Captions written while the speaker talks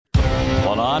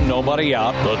on, nobody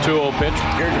out. The 2-0 pitch.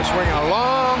 Here's a swing, a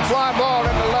long fly ball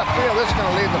into left field. This is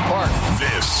going to leave the park.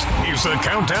 This is the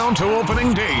Countdown to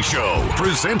Opening Day show,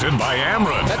 presented by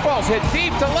Ameren. That ball's hit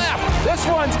deep to left. This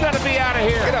one's going to be out of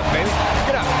here. Get up, baby.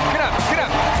 Get up, get up, get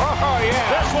up. Oh, yeah.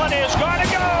 This one is going to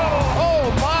go. Oh,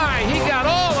 my. He got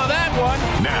all of that one.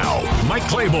 Now, Mike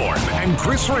Claiborne and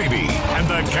Chris Raby and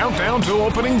the Countdown to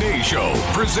Opening Day show,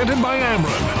 presented by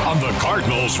Ameren on the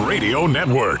Cardinals Radio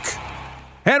Network.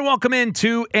 And welcome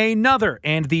into another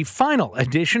and the final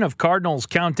edition of Cardinals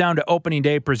Countdown to Opening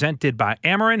Day, presented by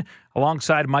Ameren.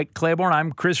 Alongside Mike Claiborne,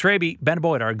 I'm Chris Raby. Ben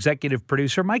Boyd, our executive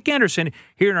producer. Mike Anderson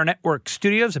here in our network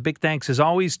studios. A big thanks, as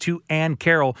always, to Ann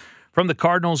Carroll from the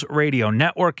Cardinals Radio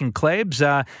Network. And Claibs,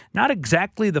 not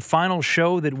exactly the final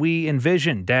show that we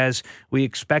envisioned, as we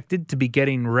expected to be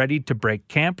getting ready to break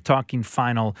camp, talking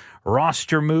final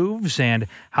roster moves and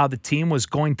how the team was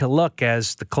going to look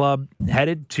as the club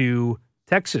headed to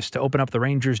Texas to open up the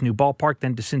Rangers' new ballpark,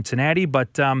 then to Cincinnati.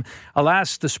 But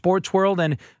alas, the sports world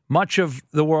and much of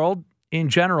the world in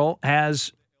general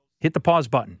has hit the pause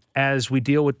button as we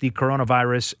deal with the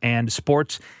coronavirus, and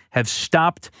sports have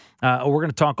stopped. We're going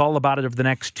to talk all about it over the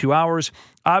next 2 hours.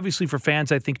 Obviously, for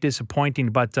fans, I think disappointing,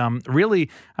 but really,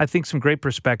 I think some great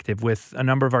perspective with a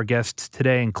number of our guests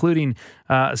today, including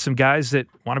some guys that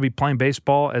want to be playing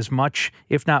baseball as much,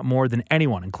 if not more, than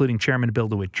anyone, including Chairman Bill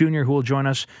DeWitt Jr., who will join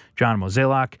us, John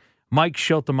Mozeliak, Mike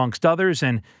Schilt, amongst others.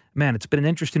 And, man, it's been an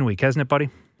interesting week, hasn't it, buddy?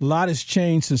 A lot has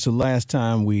changed since the last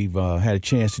time we've had a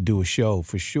chance to do a show,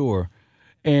 for sure.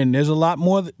 And there's a lot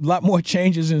more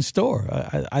changes in store.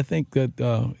 I think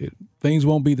that things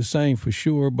won't be the same for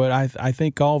sure, but I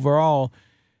think overall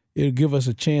it'll give us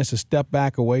a chance to step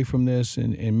back away from this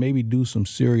and maybe do some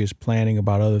serious planning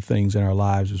about other things in our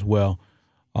lives as well.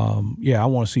 I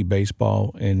want to see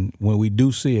baseball, and when we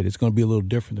do see it, it's going to be a little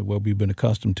different than what we've been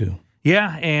accustomed to.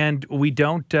 Yeah, and we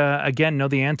don't, again, know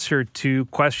the answer to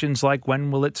questions like when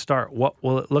will it start? What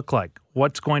will it look like?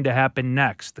 What's going to happen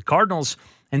next? The Cardinals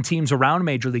and teams around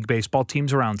Major League Baseball,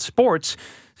 teams around sports,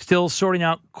 still sorting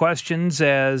out questions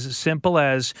as simple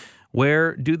as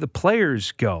where do the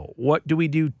players go? What do we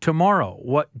do tomorrow?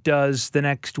 What does the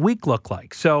next week look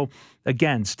like? So,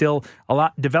 again, still a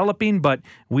lot developing, but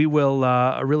we will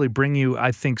really bring you,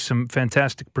 I think, some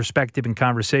fantastic perspective and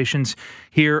conversations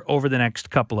here over the next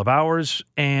couple of hours.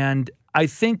 And I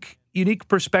think unique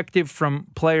perspective from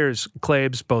players,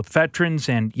 Claibs, both veterans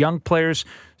and young players,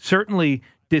 certainly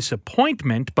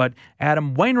disappointment, but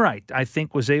Adam Wainwright, I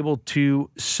think, was able to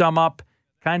sum up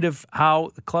kind of how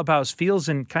the clubhouse feels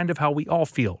and kind of how we all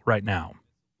feel right now.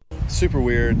 Super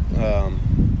weird.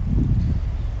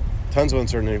 Tons of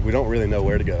uncertainty. We don't really know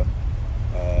where to go.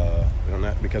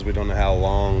 Because we don't know how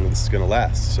long this is going to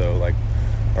last. So, all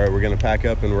right, we're going to pack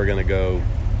up and we're going to go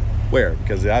where?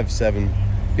 Because I have 7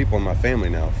 people in my family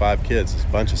now, 5 kids, it's a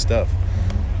bunch of stuff.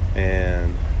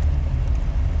 And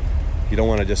you don't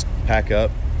want to just pack up,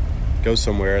 go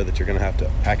somewhere that you're going to have to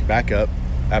pack it back up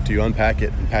after you unpack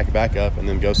it and pack it back up and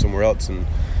then go somewhere else and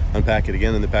unpack it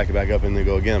again and then pack it back up and then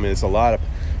go again. I mean, it's a lot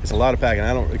of packing.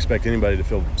 I don't expect anybody to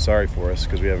feel sorry for us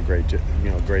because we have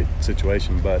a great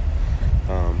situation. But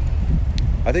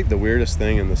I think the weirdest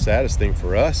thing and the saddest thing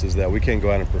for us is that we can't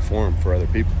go out and perform for other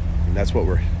people. And that's what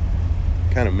we're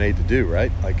kind of made to do,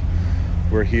 right? Like,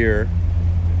 we're here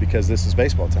because this is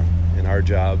baseball time, and our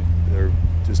job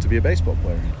is to be a baseball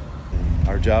player. And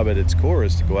our job at its core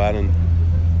is to go out and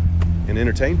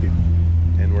entertain people.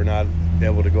 And we're not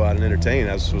able to go out and entertain.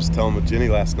 I was telling with Jenny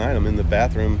last night, I'm in the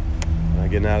bathroom,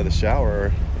 getting out of the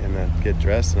shower, and I get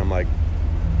dressed, and I'm like,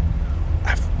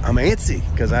 I'm antsy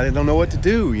because I don't know what to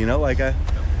do.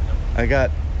 I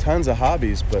got tons of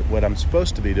hobbies, but what I'm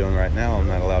supposed to be doing right now, I'm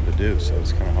not allowed to do, so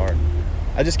it's kind of hard.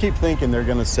 I just keep thinking they're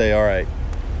going to say, all right,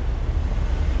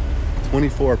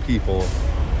 24 people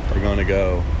are going to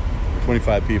go,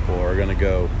 25 people are going to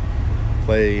go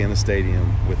play in a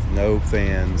stadium with no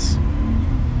fans,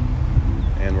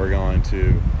 and we're going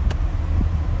to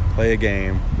play a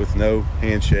game with no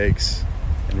handshakes,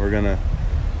 and we're going to,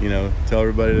 tell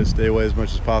everybody to stay away as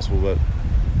much as possible. But,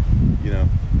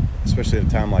 especially at a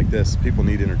time like this, people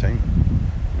need entertainment.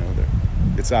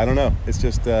 I don't know. It's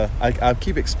just, I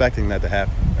keep expecting that to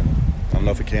happen. I don't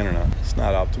know if it can or not. It's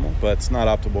not optimal, but it's not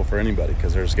optimal for anybody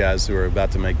because there's guys who are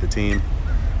about to make the team,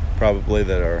 probably,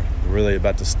 that are really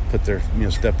about to put their,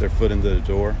 step their foot into the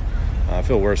door. I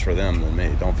feel worse for them than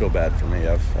me. Don't feel bad for me.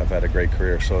 I've had a great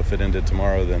career. So if it ended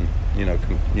tomorrow, then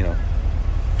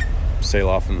sail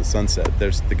off in the sunset.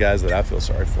 There's the guys that I feel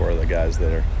sorry for, are the guys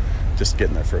that are just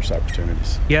getting their first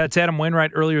opportunities. Yeah, it's Adam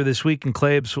Wainwright earlier this week in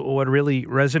Claibs. What really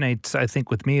resonates, I think,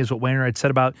 with me is what Wainwright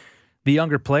said about the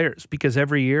younger players, because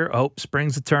every year hope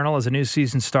springs eternal as a new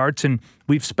season starts, and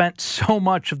we've spent so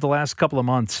much of the last couple of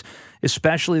months,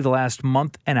 especially the last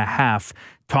month and a half,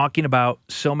 talking about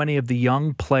so many of the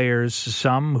young players,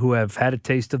 some who have had a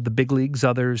taste of the big leagues,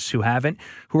 others who haven't,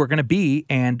 who are going to be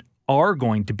and are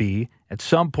going to be at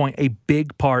some point a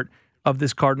big part of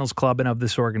this Cardinals club and of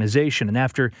this organization. And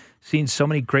after seeing so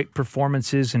many great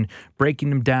performances and breaking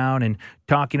them down and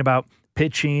talking about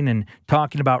pitching and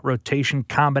talking about rotation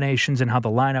combinations and how the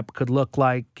lineup could look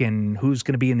like and who's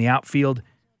going to be in the outfield,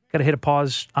 got to hit a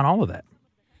pause on all of that.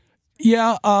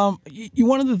 Yeah,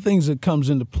 one of the things that comes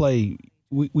into play,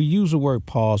 we use the word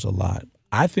pause a lot.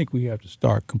 I think we have to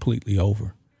start completely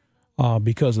over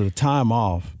because of the time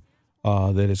off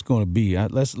that it's going to be.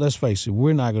 Let's face it,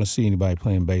 we're not going to see anybody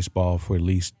playing baseball for at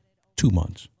least 2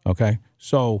 months, okay?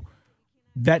 So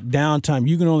that downtime,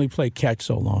 you can only play catch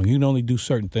so long. You can only do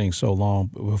certain things so long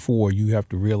before you have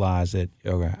to realize that,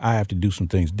 okay, I have to do some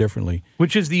things differently.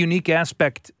 Which is the unique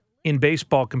aspect in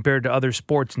baseball compared to other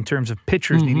sports in terms of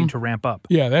pitchers needing to ramp up.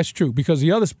 Yeah, that's true. Because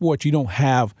the other sports, you don't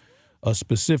have a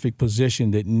specific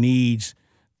position that needs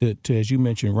to, as you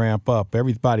mentioned, ramp up.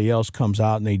 Everybody else comes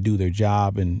out and they do their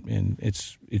job, and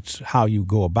it's how you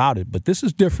go about it. But this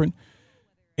is different.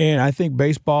 And I think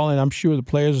baseball, and I'm sure the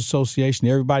Players Association,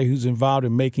 everybody who's involved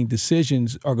in making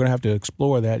decisions are going to have to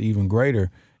explore that even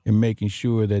greater in making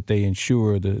sure that they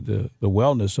ensure the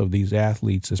wellness of these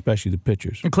athletes, especially the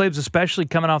pitchers. And Claves, especially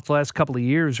coming off the last couple of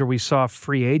years where we saw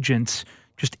free agents,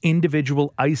 just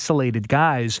individual isolated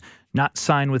guys, not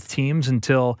sign with teams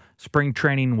until spring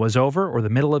training was over or the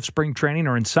middle of spring training,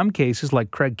 or in some cases,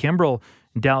 like Craig Kimbrell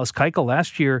and Dallas Keuchel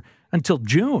last year, until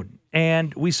June.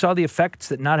 And we saw the effects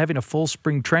that not having a full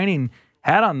spring training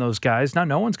had on those guys. Now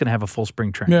no one's going to have a full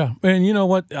spring training. Yeah, and you know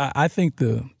what? I think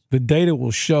the data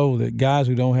will show that guys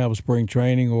who don't have a spring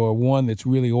training or one that's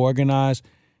really organized,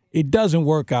 it doesn't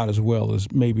work out as well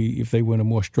as maybe if they were in a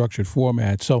more structured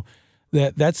format. So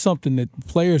that's something that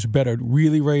players better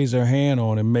really raise their hand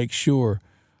on and make sure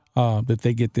that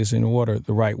they get this in order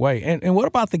the right way. And what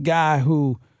about the guy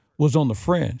who was on the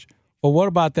fringe? Or what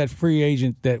about that free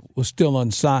agent that was still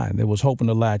unsigned, that was hoping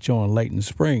to latch on late in the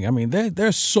spring? I mean,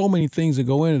 there's so many things that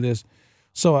go into this.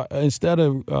 So instead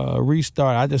of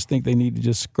restart, I just think they need to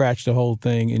just scratch the whole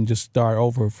thing and just start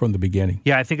over from the beginning.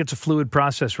 Yeah, I think it's a fluid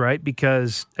process, right?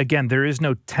 Because, again, there is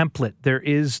no template. There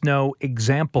is no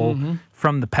example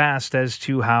from the past as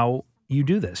to how you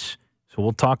do this. So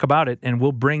we'll talk about it, and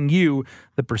we'll bring you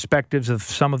the perspectives of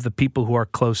some of the people who are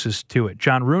closest to it.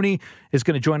 John Rooney is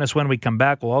going to join us when we come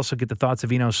back. We'll also get the thoughts of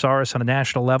Eno Sarris on a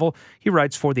national level. He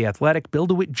writes for The Athletic. Bill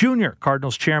DeWitt Jr.,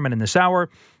 Cardinals chairman, in this hour.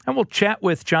 And we'll chat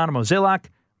with John Mozeliak,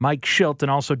 Mike Schilt,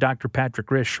 and also Dr. Patrick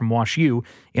Risch from Wash U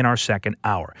in our second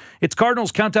hour. It's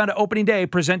Cardinals Countdown to Opening Day,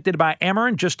 presented by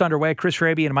Ameren, just underway. Chris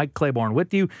Raby and Mike Claiborne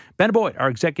with you. Ben Boyd, our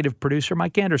executive producer,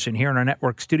 Mike Anderson, here in our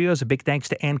network studios. A big thanks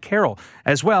to Ann Carroll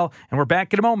as well. And we're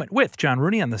back in a moment with John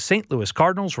Rooney on the St. Louis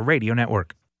Cardinals Radio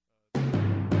Network.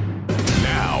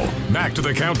 Now, back to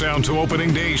the Countdown to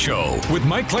Opening Day show with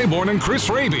Mike Claiborne and Chris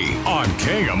Raby on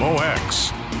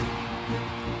KMOX.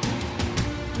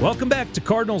 Welcome back to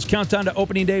Cardinals Countdown to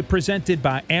Opening Day, presented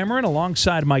by Ameren.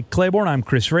 Alongside Mike Claiborne, I'm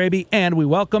Chris Raby, and we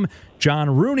welcome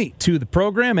John Rooney to the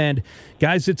program. And,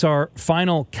 guys, it's our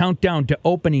final Countdown to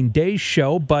Opening Day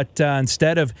show, but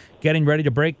instead of getting ready to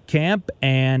break camp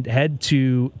and head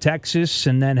to Texas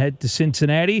and then head to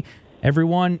Cincinnati,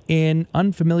 everyone in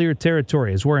unfamiliar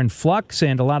territory as we're in flux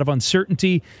and a lot of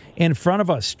uncertainty in front of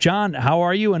us. John, how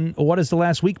are you, and what has the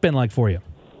last week been like for you?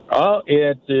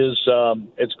 It is.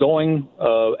 It's going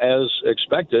as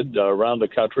expected around the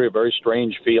country. A very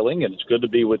strange feeling, and it's good to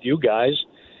be with you guys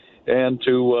and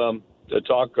to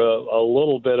talk a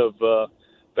little bit of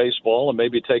baseball and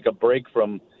maybe take a break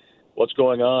from what's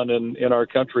going on in our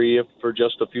country for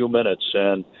just a few minutes.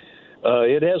 And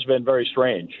it has been very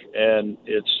strange, and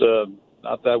it's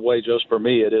not that way just for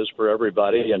me. It is for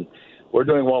everybody, and we're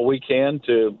doing what we can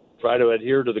to try to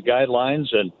adhere to the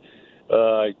guidelines. And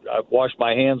I've washed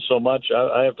my hands so much,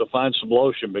 I have to find some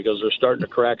lotion because they're starting to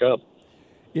crack up.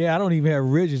 Yeah, I don't even have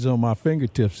ridges on my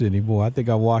fingertips anymore. I think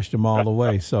I washed them all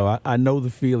away, so I know the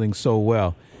feeling so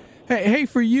well. Hey,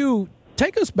 for you,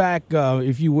 take us back,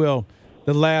 if you will,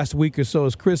 the last week or so.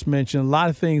 As Chris mentioned, a lot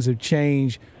of things have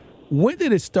changed. When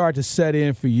did it start to set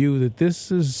in for you that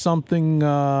this is something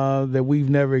that we've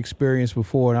never experienced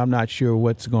before, and I'm not sure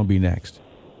what's going to be next?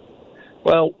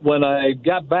 Well, when I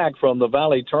got back from the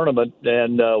Valley tournament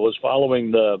and was following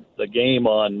the game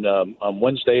on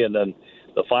Wednesday and then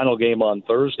the final game on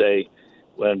Thursday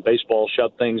when baseball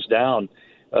shut things down,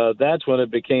 that's when it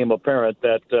became apparent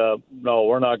that, no,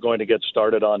 we're not going to get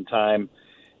started on time.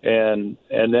 and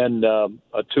then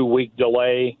a 2-week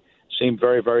delay seemed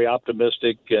very, very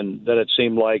optimistic, and then it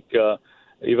seemed like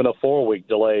even a 4-week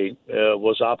delay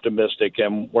was optimistic,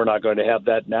 and we're not going to have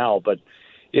that now. But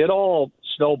it all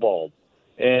snowballed.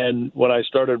 And when I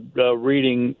started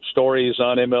reading stories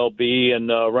on MLB and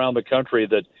around the country,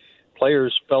 that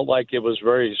players felt like it was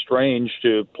very strange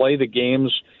to play the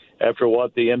games after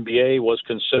what the NBA was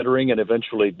considering and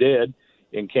eventually did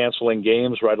in canceling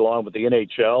games right along with the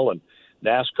NHL and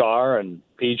NASCAR and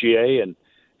PGA and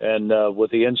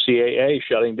with the NCAA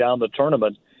shutting down the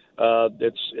tournament.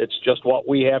 It's just what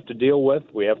we have to deal with.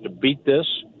 We have to beat this,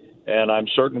 and I'm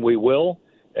certain we will.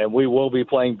 And we will be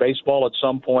playing baseball at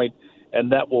some point,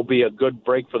 and that will be a good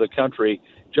break for the country,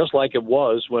 just like it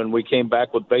was when we came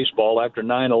back with baseball after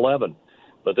 9/11.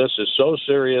 But this is so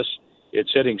serious.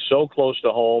 It's hitting so close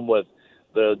to home with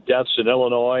the deaths in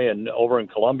Illinois and over in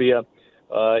Columbia.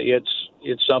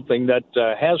 It's something that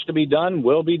has to be done,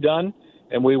 will be done,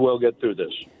 and we will get through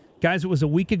this. Guys, it was a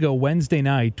week ago Wednesday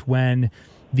night when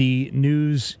the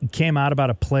news came out about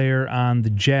a player on the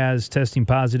Jazz testing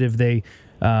positive. They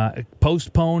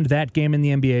postponed that game in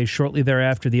the NBA. Shortly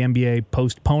thereafter, the NBA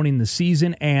postponing the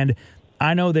season. And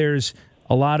I know there's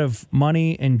a lot of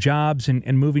money and jobs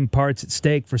and moving parts at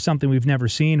stake for something we've never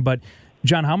seen. But,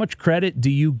 John, how much credit do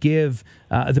you give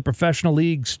the professional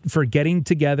leagues for getting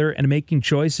together and making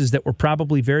choices that were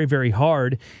probably very, very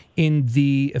hard in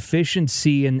the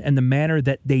efficiency and the manner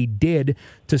that they did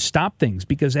to stop things?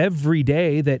 Because every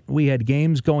day that we had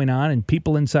games going on and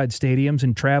people inside stadiums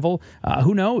and travel,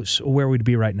 who knows where we'd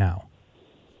be right now?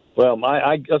 Well,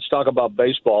 let's talk about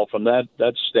baseball from that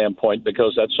standpoint,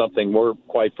 because that's something we're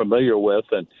quite familiar with.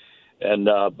 And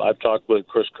I've talked with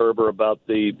Chris Kerber about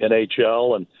the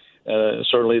NHL and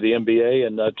certainly the NBA,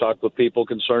 and talked with people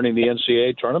concerning the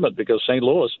NCAA tournament, because St.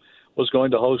 Louis was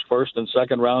going to host first and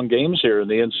second round games here in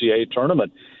the NCAA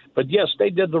tournament. But yes, they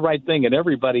did the right thing, and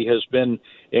everybody has been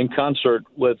in concert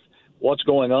with what's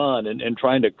going on and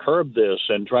trying to curb this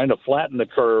and trying to flatten the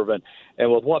curve, and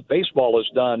with what baseball has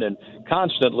done, and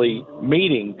constantly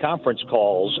meeting conference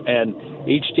calls and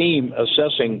each team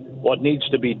assessing what needs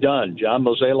to be done. John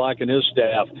Mozeliak and his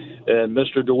staff and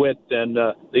Mr. DeWitt and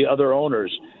the other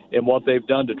owners, and what they've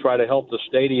done to try to help the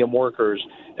stadium workers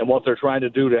and what they're trying to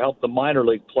do to help the minor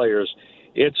league players.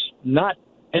 It's not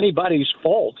anybody's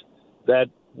fault that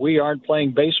we aren't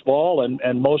playing baseball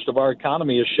and most of our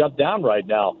economy is shut down right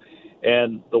now.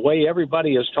 And the way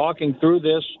everybody is talking through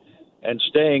this and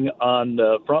staying on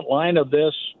the front line of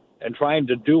this and trying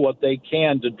to do what they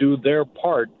can to do their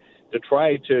part to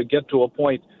try to get to a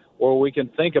point where we can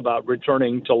think about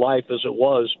returning to life as it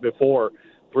was before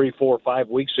 3, 4, 5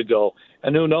 weeks ago.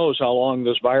 And who knows how long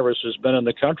this virus has been in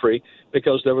the country,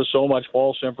 because there was so much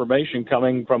false information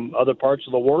coming from other parts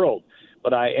of the world.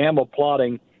 But I am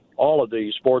applauding all of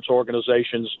the sports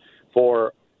organizations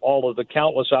for all of the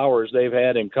countless hours they've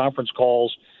had in conference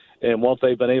calls and what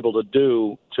they've been able to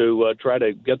do to try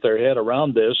to get their head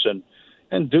around this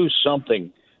and do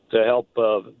something to help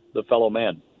the fellow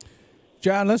man.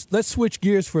 John, let's switch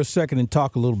gears for a second and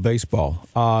talk a little baseball.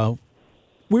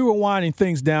 We were winding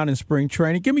things down in spring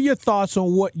training. Give me your thoughts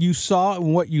on what you saw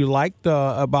and what you liked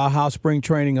about how spring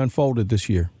training unfolded this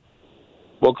year.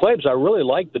 Well, Claibs, I really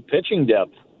liked the pitching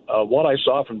depth. What I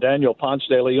saw from Daniel Ponce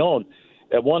de Leon.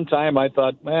 At one time, I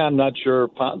thought, man, I'm not sure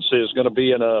Ponce is going to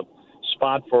be in a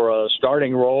spot for a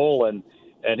starting role,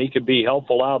 and he could be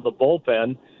helpful out of the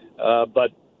bullpen.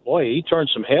 But, boy, he turned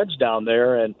some heads down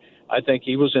there, and I think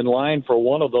he was in line for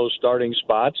one of those starting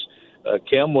spots.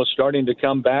 Kim was starting to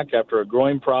come back after a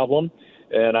groin problem,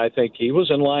 and I think he was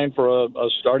in line for a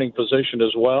starting position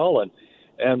as well.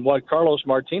 And what Carlos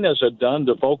Martinez had done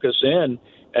to focus in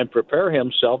and prepare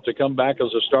himself to come back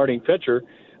as a starting pitcher,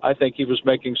 I think he was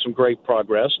making some great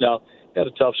progress. Now, he had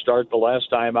a tough start the last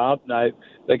time out, and I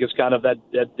think it's kind of that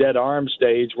dead arm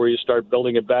stage where you start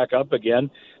building it back up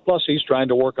again. Plus, he's trying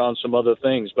to work on some other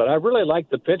things. But I really liked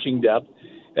the pitching depth,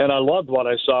 and I loved what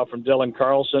I saw from Dylan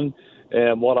Carlson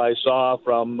and what I saw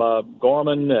from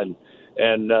Gorman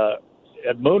and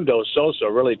Edmundo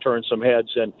Sosa really turned some heads,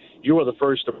 and you were the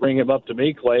first to bring him up to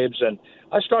me, Claibs, and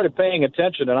I started paying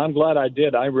attention, and I'm glad I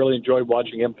did. I really enjoyed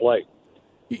watching him play.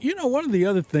 You know, one of the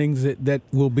other things that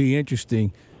will be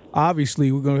interesting,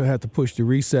 obviously we're going to have to push the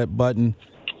reset button,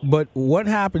 but what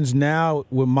happens now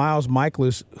with Miles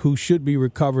Mikolas, who should be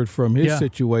recovered from his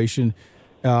situation?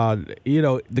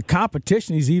 The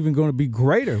competition is even going to be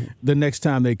greater the next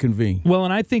time they convene. Well,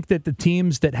 and I think that the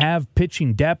teams that have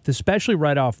pitching depth, especially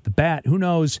right off the bat, who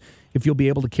knows if you'll be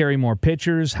able to carry more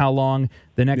pitchers, how long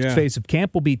the next phase of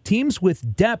camp will be. Teams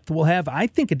with depth will have, I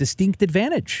think, a distinct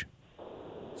advantage.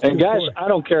 And guys, I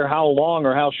don't care how long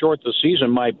or how short the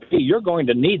season might be, you're going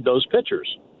to need those pitchers.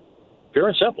 Pure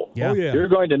and simple. Yeah. You're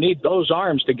going to need those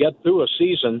arms to get through a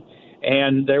season,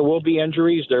 and there will be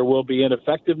injuries, there will be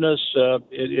ineffectiveness.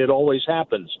 It always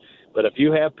happens. But if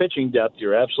you have pitching depth,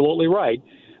 you're absolutely right.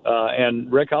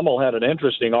 And Rick Hummel had an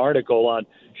interesting article on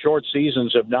short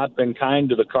seasons have not been kind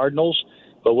to the Cardinals.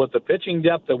 But with the pitching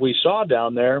depth that we saw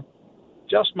down there,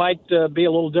 just might be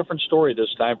a little different story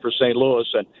this time for St. Louis.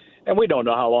 And we don't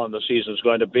know how long the season is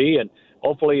going to be. And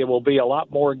hopefully it will be a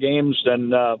lot more games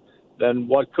than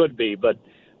what could be. But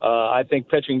I think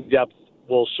pitching depth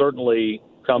will certainly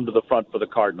come to the front for the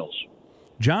Cardinals.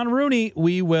 John Rooney,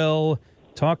 we will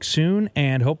talk soon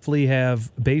and hopefully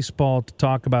have baseball to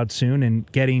talk about soon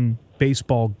and getting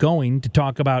baseball going to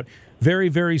talk about very,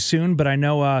 very soon. But I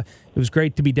know it was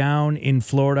great to be down in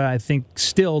Florida. I think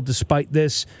still, despite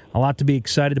this, a lot to be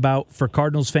excited about for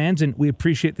Cardinals fans, and we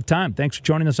appreciate the time. Thanks for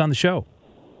joining us on the show.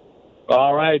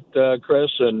 All right,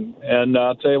 Chris, and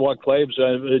I'll tell you what, Claves,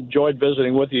 I enjoyed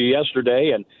visiting with you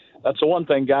yesterday, and that's the one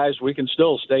thing, guys. We can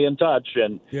still stay in touch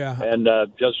and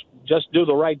just do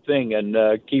the right thing and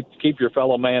keep your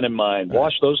fellow man in mind.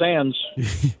 Wash those hands.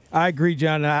 I agree,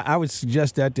 John. I would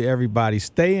suggest that to everybody.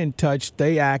 Stay in touch,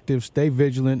 stay active, stay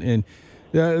vigilant, and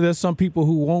there's some people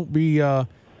who won't be.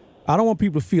 I don't want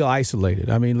people to feel isolated.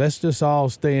 I mean, let's just all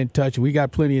stay in touch. We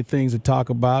got plenty of things to talk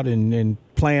about and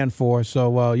plan for. So,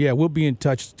 we'll be in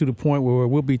touch to the point where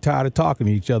we'll be tired of talking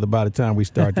to each other by the time we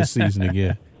start the season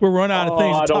again. We'll run out of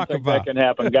things to talk about. I don't think that can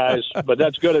happen, guys. But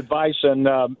that's good advice,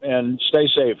 and stay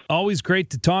safe. Always great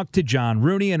to talk to John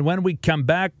Rooney. And when we come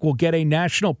back, we'll get a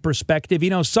national perspective.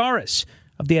 Eno Sarris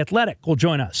of The Athletic will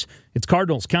join us. It's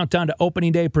Cardinals Countdown to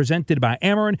Opening Day presented by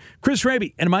Ameren. Chris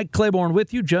Raby and Mike Claiborne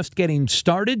with you, just getting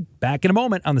started. Back in a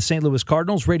moment on the St. Louis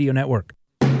Cardinals Radio Network.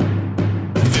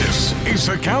 This is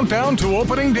the Countdown to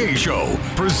Opening Day show,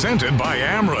 presented by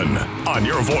Ameren, on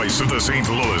your voice of the St.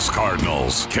 Louis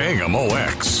Cardinals,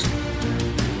 KMOX.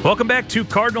 Welcome back to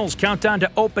Cardinals Countdown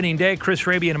to Opening Day. Chris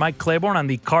Raby and Mike Claiborne on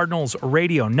the Cardinals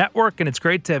Radio Network, and it's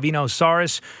great to have Eno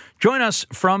Sarris join us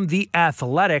from The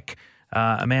Athletic.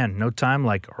 Man, no time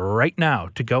like right now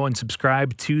to go and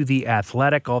subscribe to The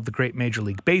Athletic, all of the great Major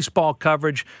League Baseball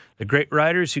coverage, the great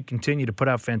writers who continue to put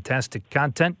out fantastic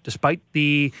content despite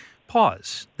the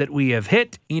pause that we have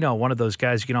hit. Eno, one of those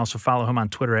guys. You can also follow him on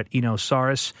Twitter at Eno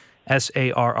Sarris,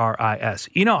 Sarris.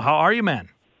 Eno, how are you, man?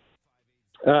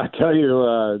 I tell you,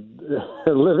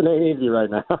 living ain't easy right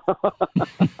now.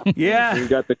 Yeah. You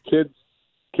got the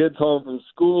kids home from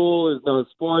school. There's no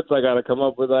sports. I got to come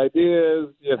up with ideas.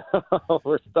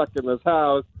 We're stuck in this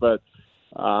house, but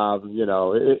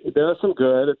there's some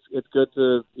good. It's good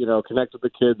to connect with the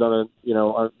kids on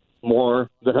more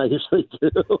than I usually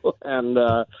do,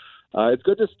 and it's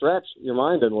good to stretch your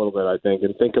mind in a little bit, I think,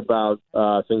 and think about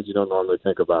things you don't normally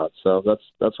think about. So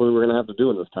that's what we're going to have to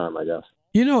do in this time, I guess.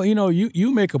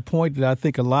 You make a point that I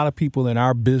think a lot of people in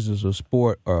our business or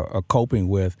sport are coping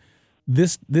with.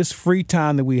 This free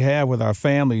time that we have with our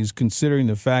families, considering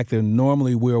the fact that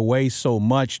normally we're away so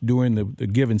much during the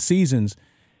given seasons,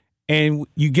 and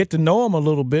you get to know them a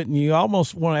little bit, and you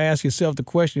almost want to ask yourself the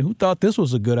question, who thought this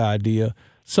was a good idea?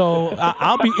 So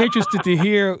I'll be interested to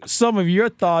hear some of your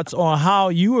thoughts on how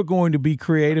you are going to be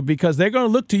creative, because they're going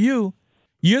to look to you.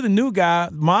 You're the new guy.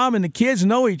 Mom and the kids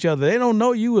know each other. They don't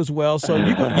know you as well, so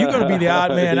you're going to be the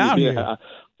odd man out here.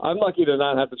 I'm lucky to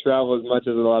not have to travel as much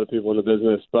as a lot of people in the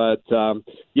business. But,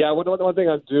 one thing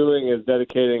I'm doing is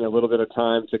dedicating a little bit of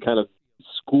time to kind of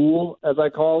school, as I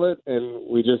call it. And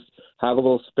we just have a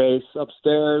little space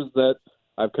upstairs that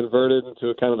I've converted into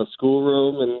a kind of a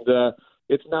schoolroom. And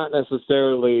it's not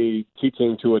necessarily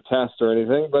teaching to a test or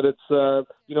anything, but it's,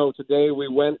 today we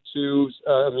went to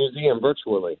a museum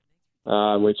virtually.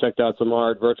 We checked out some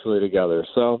art virtually together.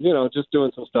 So, just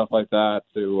doing some stuff like that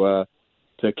to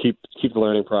keep the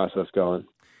learning process going.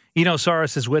 Eno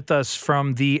Sarris is with us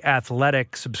from The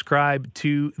Athletic. Subscribe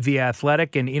to The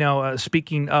Athletic. And,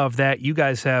 speaking of that, you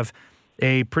guys have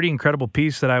a pretty incredible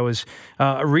piece that I was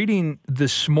reading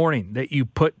this morning that you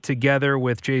put together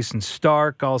with Jason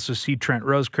Stark. Also see Trent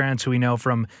Rosecrans, who we know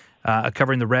from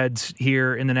covering the Reds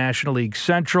here in the National League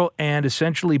Central, and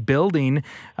essentially building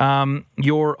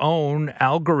your own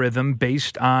algorithm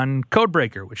based on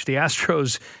Codebreaker, which the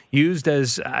Astros used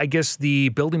as, I guess, the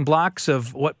building blocks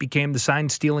of what became the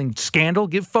sign-stealing scandal.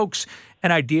 Give folks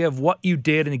an idea of what you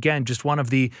did, and again, just one of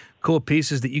the cool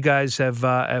pieces that you guys have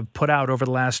put out over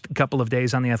the last couple of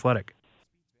days on The Athletic.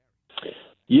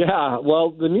 Yeah, well,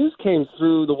 the news came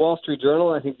through the Wall Street Journal.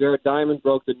 I think Jared Diamond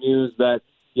broke the news that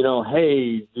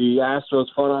hey, the Astros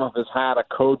front office had a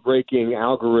code-breaking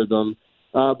algorithm,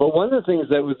 But one of the things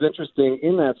that was interesting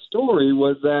in that story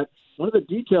was that one of the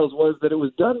details was that it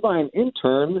was done by an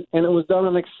intern and it was done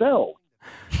on Excel.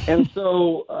 And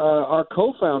so our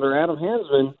co-founder, Adam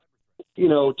Hansman,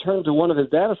 turned to one of his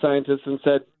data scientists and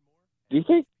said, do you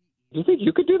think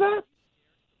you could do that?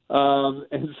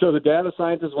 And so the data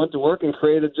scientist went to work and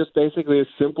created just basically a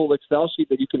simple Excel sheet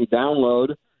that you can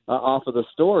download off of the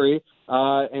story.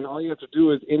 And all you have to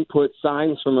do is input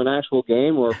signs from an actual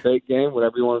game or a fake game,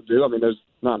 whatever you want to do. I mean, there's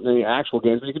not many actual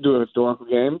games, but you can do a historical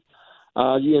game.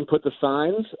 You input the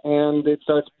signs, and it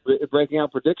starts breaking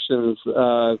out predictions.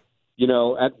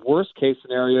 At worst case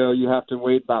scenario, you have to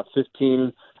wait about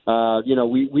 15.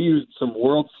 We used some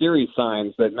World Series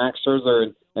signs that Max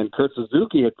Scherzer and Kurt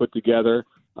Suzuki had put together.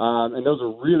 And those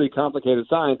are really complicated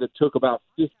signs. It took about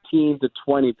 15 to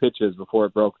 20 pitches before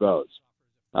it broke those.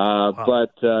 Wow.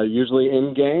 But usually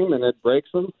in game, and it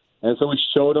breaks them. And so we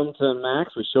showed them to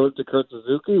Max. We showed it to Kurt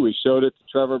Suzuki. We showed it to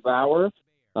Trevor Bauer.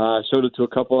 Showed it to a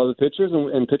couple other pitchers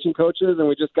and pitching coaches. And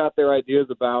we just got their ideas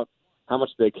about how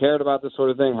much they cared about this sort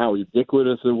of thing, how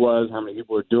ubiquitous it was, how many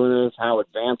people were doing this, how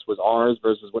advanced was ours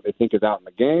versus what they think is out in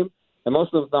the game. And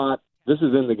most of them thought, this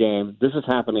is in the game, this is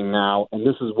happening now, and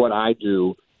this is what I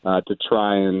do to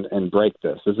try and break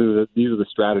this. These are the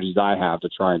strategies I have to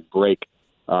try and break,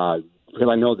 because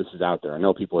I know this is out there. I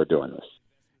know people are doing this.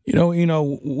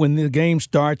 When the game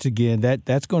starts again,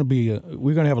 that's going to be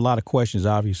we're going to have a lot of questions,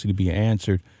 obviously, to be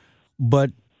answered.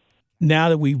 But now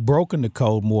that we've broken the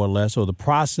code more or less, or the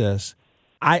process,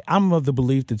 I'm of the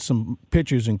belief that some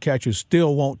pitchers and catchers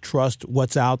still won't trust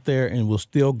what's out there and will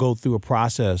still go through a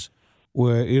process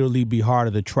where it'll be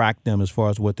harder to track them as far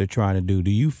as what they're trying to do.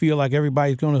 Do you feel like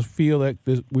everybody's going to feel like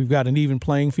we've got an even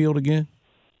playing field again?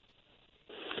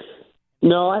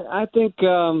 No, I think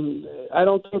I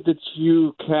don't think that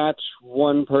you catch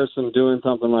one person doing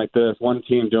something like this, one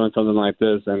team doing something like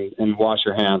this, and wash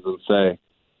your hands and say,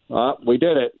 we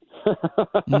did it.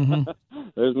 Mm-hmm.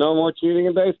 There's no more cheating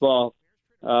in baseball.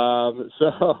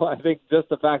 So I think just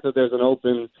the fact that there's an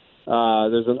open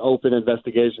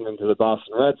investigation into the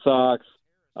Boston Red Sox.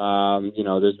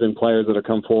 There's been players that have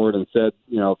come forward and said,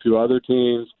 a few other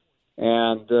teams,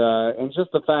 and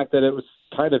just the fact that it was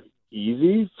kind of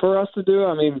easy for us to do.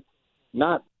 I mean,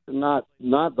 not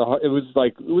the hard. It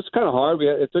was kind of hard.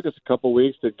 It took us a couple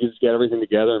weeks to just get everything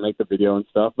together and make the video and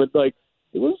stuff, but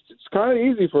it's kind of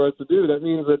easy for us to do. That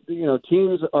means that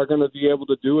teams are going to be able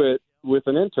to do it with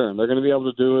an intern. They're going to be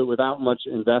able to do it without much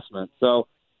investment. So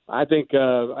I think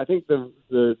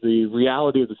the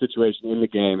reality of the situation in the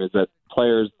game is that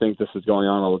players think this is going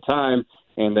on all the time,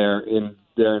 and they're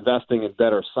investing in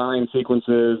better sign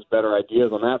sequences, better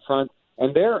ideas on that front,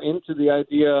 and they're into the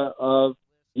idea of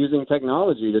using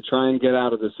technology to try and get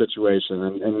out of this situation,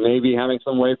 and maybe having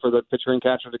some way for the pitcher and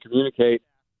catcher to communicate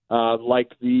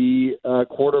like the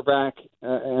quarterback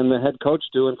and the head coach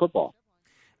do in football.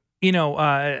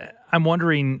 I'm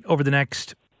wondering over the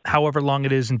next however long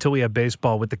it is until we have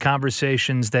baseball, with the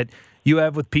conversations that you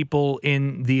have with people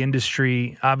in the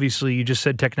industry. Obviously, you just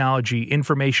said technology,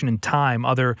 information, and time,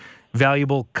 other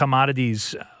valuable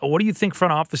commodities. What do you think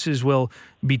front offices will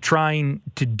be trying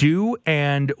to do,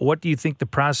 and what do you think the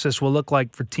process will look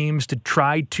like for teams to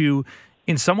try to,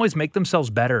 in some ways, make themselves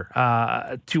better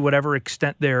to whatever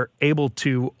extent they're able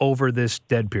to over this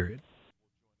dead period?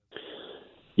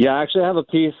 Yeah, I actually have a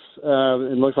piece.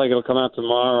 It looks like it'll come out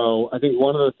tomorrow. I think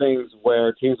one of the things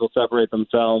where teams will separate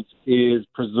themselves is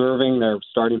preserving their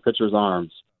starting pitchers'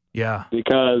 arms. Yeah.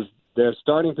 Because their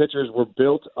starting pitchers were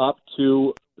built up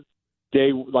to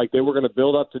they were going to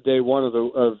build up to day one of the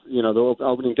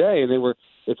opening day, and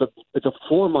it's a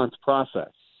 4-month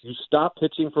process. You stop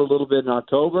pitching for a little bit in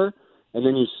October, and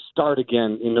then you start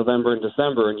again in November and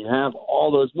December, and you have all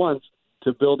those months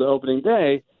to build the opening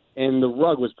day. And the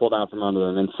rug was pulled out from under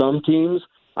them. And some teams,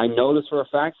 I know this for a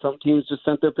fact, some teams just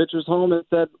sent their pitchers home and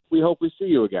said, we hope we see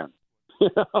you again.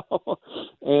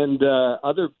 And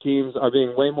other teams are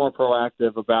being way more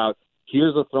proactive about,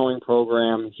 here's a throwing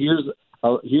program, here's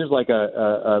like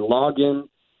a login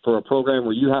for a program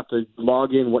where you have to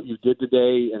log in what you did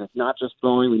today, and it's not just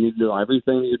throwing, we need to know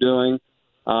everything that you're doing.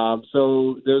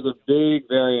 So there's a big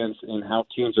variance in how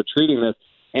teams are treating this.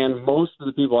 And most of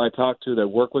the people I talk to that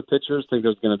work with pitchers think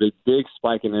there's going to be a big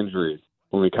spike in injuries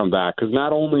when we come back. Because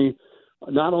not only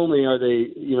are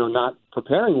they, not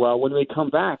preparing well, when they come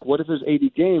back, what if there's 80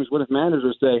 games? What if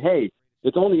managers say, hey,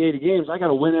 it's only 80 games, I got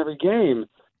to win every game,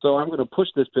 so I'm going to push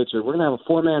this pitcher. We're going to have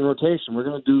a 4-man rotation. We're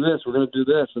going to do this. We're going to do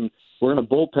this. And we're going to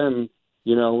bullpen,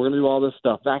 we're going to do all this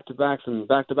stuff, back-to-backs and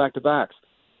back-to-back-to-backs.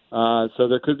 So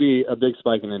there could be a big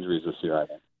spike in injuries this year, I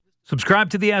think. Subscribe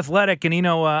to The Athletic,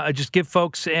 and, just give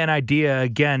folks an idea.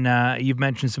 Again, you've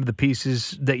mentioned some of the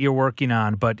pieces that you're working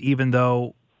on, but even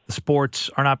though the sports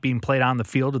are not being played on the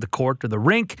field or the court or the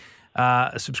rink,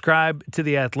 subscribe to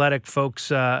The Athletic. Folks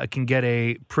can get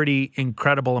a pretty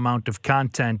incredible amount of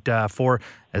content for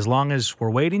as long as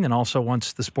we're waiting and also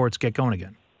once the sports get going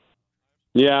again.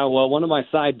 Yeah, well, one of my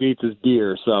side beats is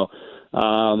beer, so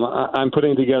I'm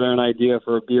putting together an idea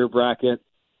for a beer bracket.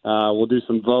 We'll do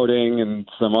some voting and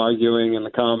some arguing in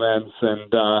the comments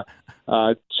and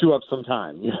chew up some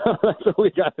time. You know, that's what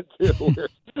we got to do.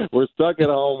 We're stuck at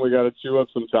home. We got to chew up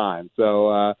some time. So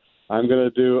I'm gonna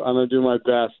do my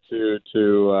best to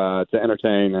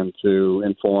entertain and to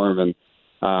inform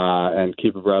and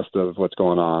keep abreast of what's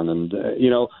going on. And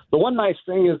the one nice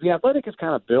thing is The Athletic is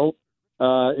kind of built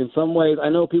in some ways. I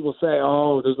know people say,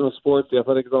 "Oh, there's no sports. The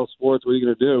Athletic is all sports. What are you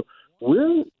gonna do?"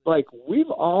 We've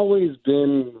always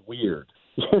been weird.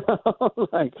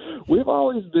 We've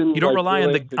always been. You don't rely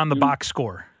on the box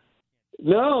score.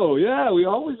 No, yeah, we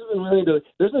always been willing to.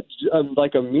 There's a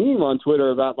meme on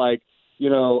Twitter about my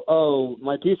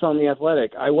piece on The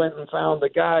Athletic. I went and found the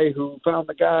guy who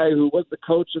was the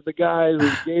coach of the guy who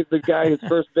gave the guy his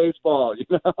first baseball.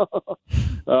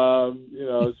 So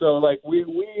we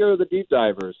are the deep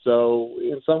divers. So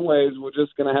in some ways, we're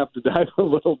just going to have to dive a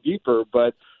little deeper,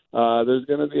 but. There's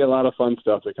going to be a lot of fun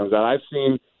stuff that comes out.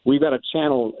 We've got a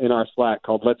channel in our Slack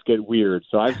called Let's Get Weird,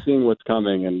 so I've seen what's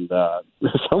coming, and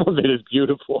some of it is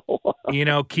beautiful.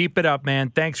 Keep it up,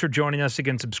 man. Thanks for joining us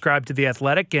again. Subscribe to The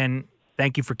Athletic, and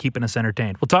thank you for keeping us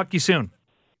entertained. We'll talk to you soon.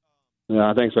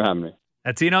 Yeah, thanks for having me.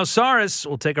 That's Eno Sarris.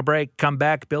 We'll take a break, come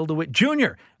back. Bill DeWitt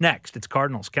Jr. Next, it's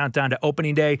Cardinals Countdown to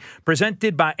Opening Day,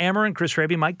 presented by Ameren, Chris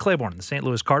Raby, Mike Claiborne, the St.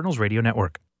 Louis Cardinals Radio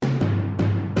Network.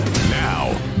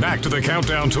 Now, back to the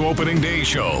Countdown to Opening Day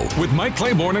show with Mike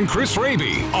Claiborne and Chris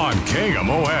Raby on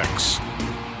KMOX.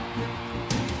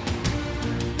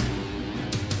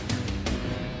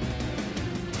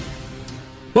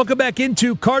 Welcome back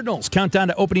into Cardinals Countdown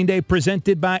to Opening Day,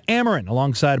 presented by Ameren.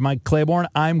 Alongside Mike Claiborne,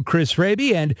 I'm Chris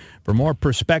Raby, and for more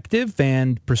perspective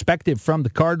from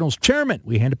the Cardinals chairman,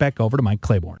 we hand it back over to Mike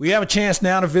Claiborne. We have a chance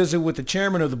now to visit with the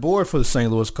chairman of the board for the St.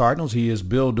 Louis Cardinals. He is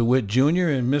Bill DeWitt Jr.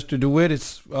 And Mr. DeWitt,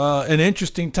 it's an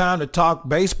interesting time to talk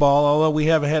baseball, although we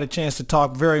haven't had a chance to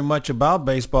talk very much about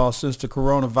baseball since the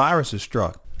coronavirus has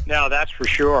struck. No, that's for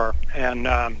sure. And,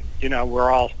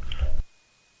 we're all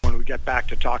when we get back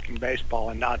to talking baseball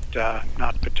and not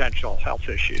potential health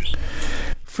issues.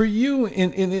 For you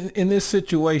in this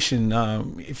situation,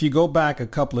 if you go back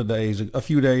a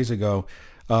few days ago,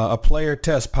 a player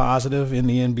tests positive in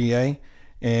the NBA,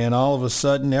 and all of a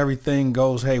sudden everything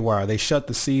goes haywire. They shut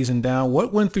the season down.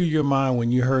 What went through your mind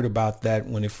when you heard about that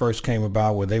when it first came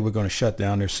about, where they were going to shut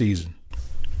down their season?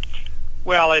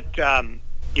 Well,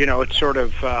 it's sort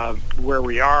of where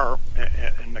we are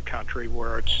in the country,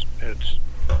 where it's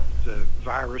the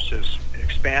virus is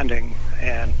expanding,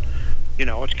 and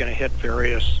it's going to hit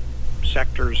various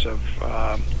sectors of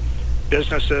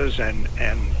businesses and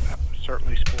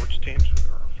certainly sports teams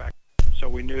are affected. So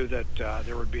we knew that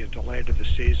there would be a delay to the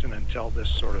season until this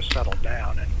sort of settled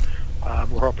down, and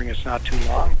we're hoping it's not too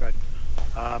long, but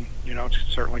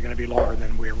it's certainly going to be longer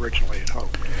than we originally had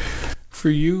hoped. For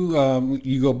you,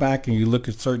 you go back and you look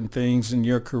at certain things in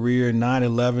your career.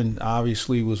 9/11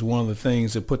 obviously was one of the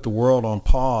things that put the world on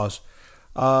pause.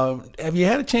 Have you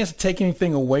had a chance to take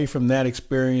anything away from that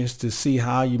experience to see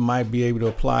how you might be able to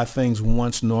apply things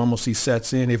once normalcy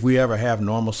sets in, if we ever have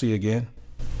normalcy again?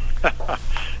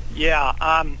 Yeah,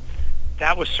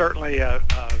 that was certainly a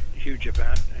huge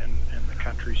event in the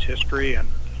country's history, and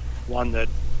one that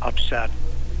upset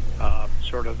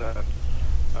sort of the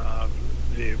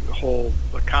whole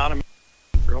economy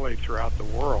really throughout the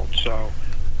world. So,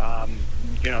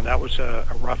 that was a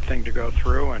rough thing to go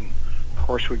through, and of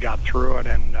course we got through it,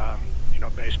 and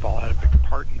baseball had a big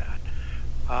part in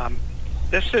that.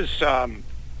 This is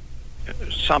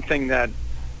something that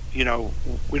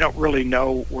we don't really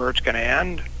know where it's going to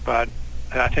end, but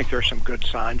I think there's some good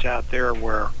signs out there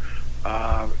where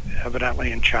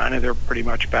evidently in China they're pretty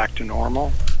much back to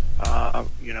normal.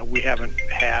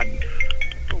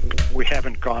 We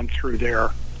haven't gone through their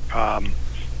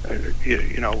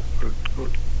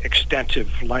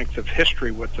extensive length of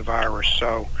history with the virus,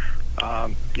 so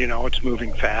it's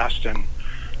moving fast, and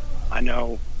I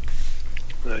know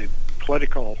the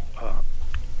political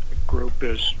group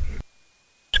is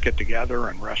get together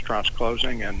and restaurants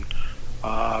closing, and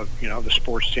the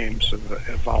sports teams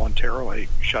have voluntarily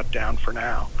shut down for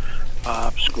now.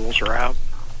 Schools are out,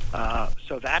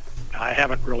 so that I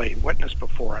haven't really witnessed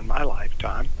before in my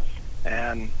lifetime,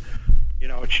 and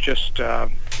it's just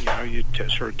you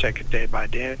sort of take it day by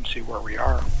day and see where we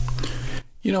are.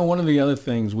 One of the other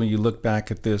things when you look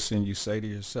back at this and you say to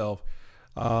yourself,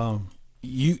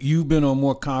 you've been on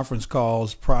more conference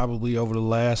calls probably over the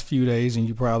last few days than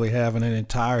you probably have in an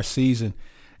entire season.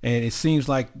 And it seems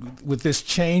like with this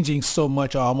changing so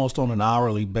much almost on an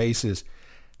hourly basis,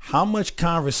 how much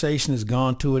conversation has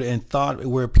gone to it and thought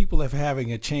where people are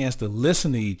having a chance to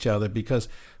listen to each other because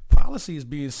policy is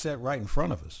being set right in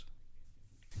front of us.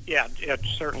 Yeah, it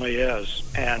certainly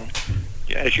is. And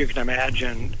as you can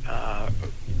imagine,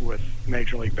 with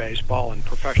Major League Baseball and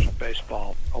professional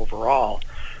baseball overall,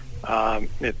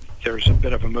 there's a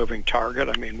bit of a moving target.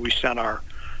 I mean, we sent our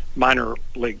minor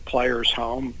league players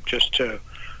home just to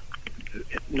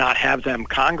not have them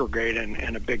congregate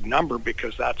in a big number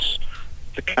because that's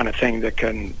the kind of thing that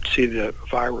can see the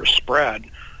virus spread.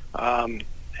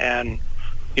 And,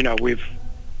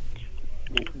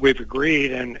 we've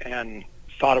agreed and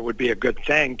thought it would be a good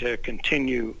thing to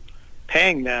continue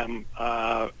paying them.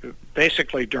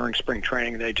 Basically during spring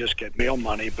training, they just get meal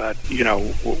money, but,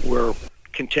 we're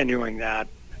continuing that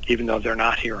even though they're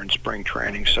not here in spring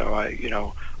training. So,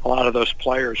 a lot of those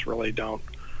players really don't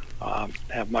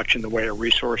have much in the way of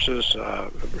resources.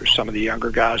 Some of the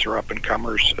younger guys are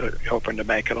up-and-comers hoping to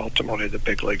make it ultimately the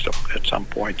big leagues at some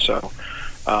point. So,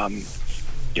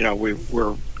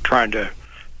 we're trying to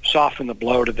soften the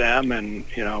blow to them and,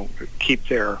 keep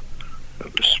their,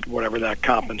 whatever that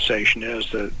compensation is,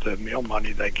 the meal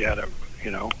money they get,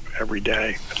 every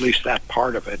day, at least that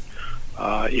part of it,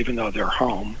 even though they're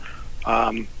home.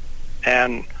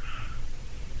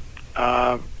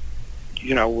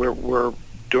 We're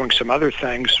doing some other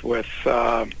things with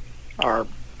our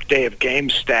day of game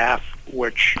staff,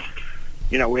 which,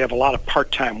 we have a lot of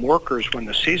part-time workers when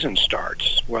the season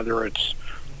starts, whether it's,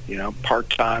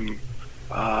 part-time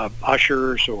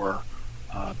ushers or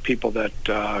people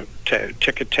that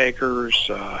ticket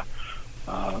takers,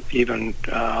 even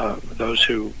those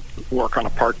who work on a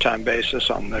part-time basis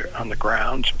on the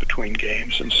grounds between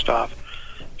games and stuff.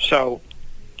 So,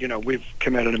 we've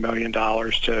committed $1 million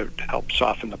to help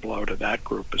soften the blow to that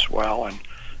group as well, and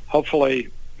hopefully,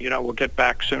 we'll get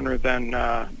back sooner than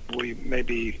we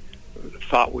maybe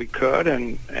thought we could,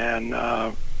 and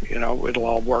it'll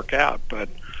all work out. But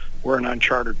we're in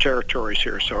uncharted territories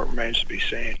here, so it remains to be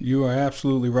seen. You are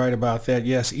absolutely right about that.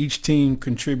 Yes, each team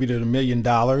contributed $1 million,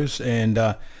 and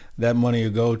that money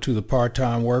will go to the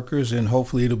part-time workers, and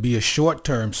hopefully it'll be a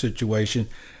short-term situation.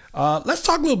 Let's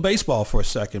talk a little baseball for a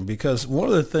second, because one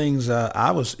of the things I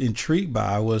was intrigued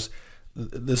by was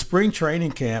the spring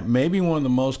training camp, maybe one of the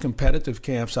most competitive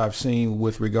camps I've seen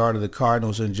with regard to the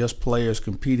Cardinals and just players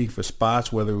competing for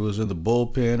spots, whether it was in the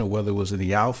bullpen or whether it was in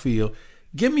the outfield.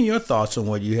 Give me your thoughts on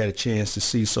what you had a chance to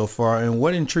see so far, and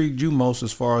what intrigued you most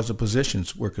as far as the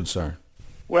positions were concerned.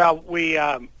 Well, we,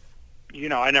 I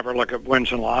never look at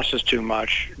wins and losses too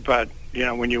much, but,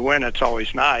 when you win, it's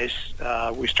always nice.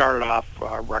 We started off,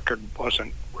 our record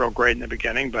wasn't real great in the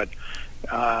beginning, but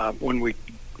when we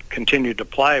continued to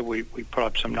play, we put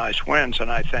up some nice wins, and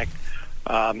I think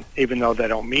even though they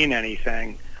don't mean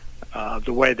anything,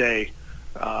 the way they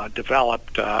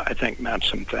developed, I think meant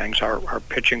some things. Our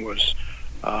pitching was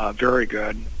very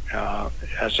good,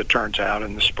 as it turns out,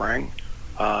 in the spring,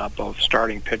 both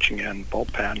starting pitching and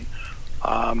bullpen.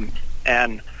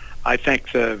 And I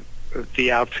think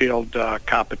the outfield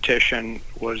competition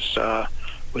was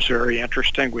very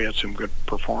interesting. We had some good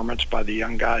performance by the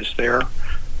young guys there,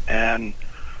 and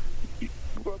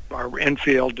our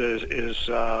infield is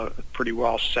pretty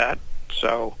well set.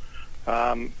 So,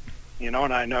 and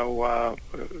I know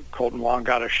Colton Wong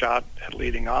got a shot at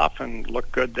leading off and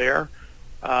looked good there.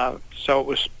 So it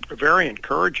was very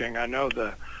encouraging. I know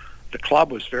the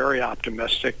club was very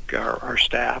optimistic. Our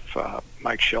staff,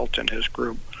 Mike Schilt and his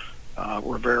group,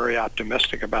 were very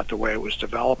optimistic about the way it was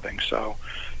developing. So,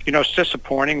 it's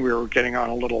disappointing. We were getting on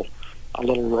a little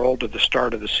roll to the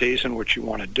start of the season, which you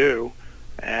want to do,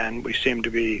 and we seem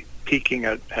to be peaking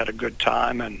at a good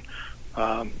time. And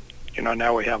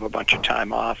now we have a bunch of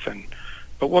time off,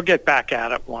 but we'll get back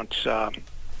at it once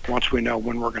we know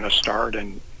when we're going to start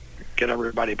and get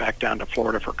everybody back down to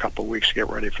Florida for a couple of weeks to get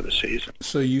ready for the season.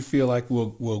 So you feel like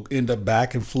we'll end up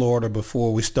back in Florida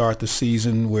before we start the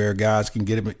season, where guys can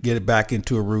get it back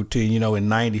into a routine? In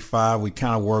 '95 we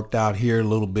kind of worked out here a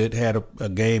little bit, had a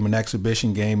game, an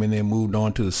exhibition game, and then moved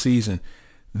on to the season.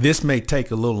 This may take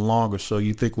a little longer, so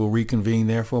you think we'll reconvene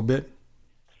there for a bit?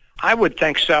 I would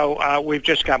think so. We've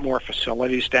just got more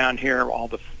facilities down here, all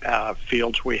the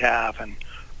fields we have, and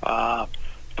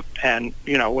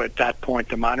at that point,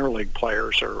 the minor league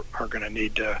players are going to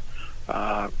need to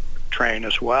train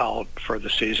as well for the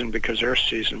season, because their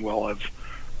season will have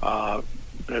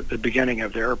the beginning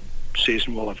of their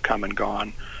season will have come and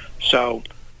gone. So,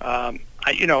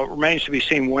 it remains to be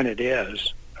seen when it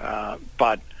is.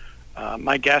 But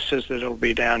my guess is that it'll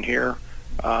be down here,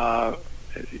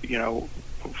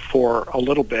 for a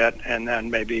little bit, and then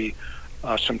maybe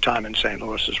some time in St.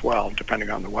 Louis as well, depending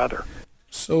on the weather.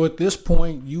 So at this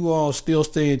point, you all still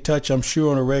stay in touch, I'm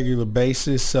sure, on a regular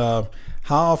basis. How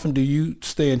often do you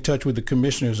stay in touch with the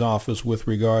commissioner's office with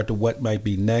regard to what might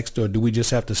be next, or do we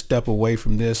just have to step away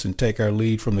from this and take our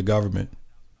lead from the government?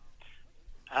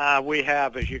 We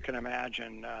have, as you can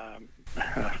imagine,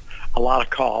 a lot of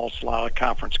calls, a lot of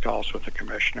conference calls with the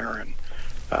commissioner, and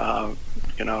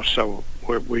so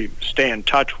we stay in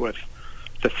touch with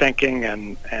the thinking,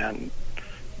 and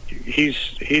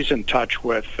he's in touch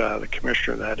with the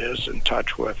commissioner. That is in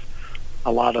touch with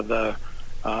a lot of the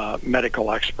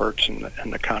medical experts in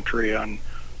the country on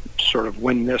sort of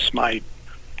when this might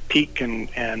peak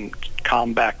and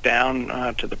calm back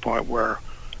down to the point where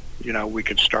we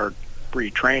could start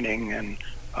retraining and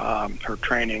or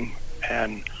training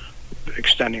and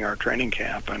extending our training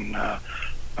camp. And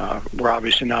we're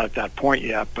obviously not at that point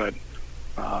yet, but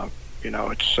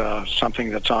it's something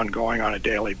that's ongoing on a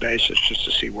daily basis just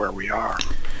to see where we are.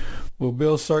 Well,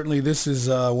 Bill, certainly this is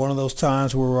one of those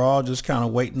times where we're all just kind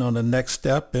of waiting on the next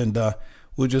step, and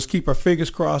we'll just keep our fingers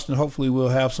crossed, and hopefully we'll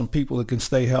have some people that can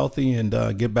stay healthy and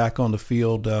get back on the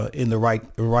field in the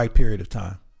right period of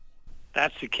time.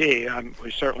 That's the key.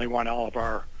 We certainly want all of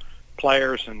our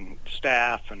players and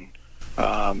staff and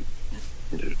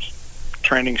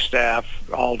training staff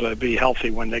all to be healthy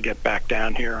when they get back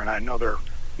down here, and I know they're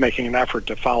making an effort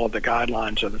to follow the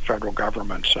guidelines of the federal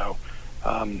government. So,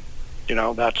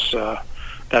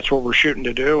 that's what we're shooting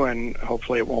to do, and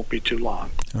hopefully it won't be too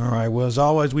long. All right. Well, as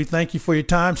always, we thank you for your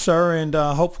time, sir, and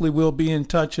hopefully we'll be in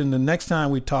touch. And the next time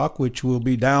we talk, which will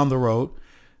be down the road,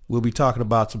 we'll be talking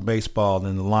about some baseball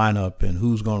and the lineup and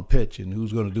who's going to pitch and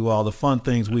who's going to do all the fun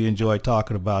things we enjoy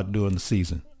talking about during the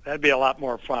season. That'd be a lot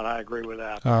more fun. I agree with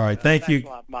that. All right. Thank you. Thanks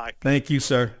a lot, Mike. Thank you,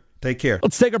 sir. Take care.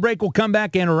 Let's take a break. We'll come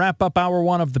back and wrap up hour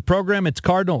one of the program. It's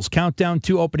Cardinals Countdown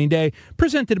to Opening Day,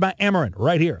 presented by Ameren,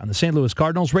 right here on the St. Louis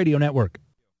Cardinals Radio Network.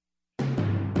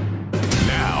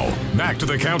 Now, back to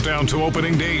the Countdown to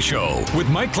Opening Day show with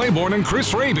Mike Claiborne and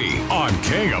Chris Raby on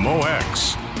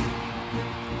KMOX.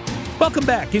 Welcome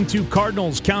back into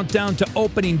Cardinals Countdown to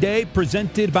Opening Day,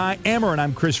 presented by Ameren.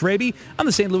 I'm Chris Raby on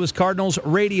the St. Louis Cardinals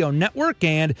Radio Network.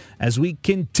 And as we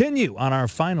continue on our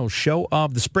final show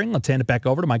of the spring, let's hand it back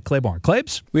over to Mike Claiborne.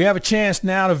 Claibs? We have a chance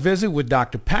now to visit with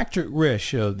Dr. Patrick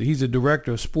Risch. He's the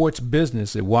director of sports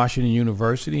business at Washington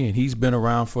University, and he's been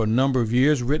around for a number of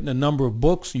years, written a number of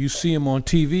books. You see him on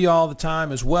TV all the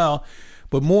time as well.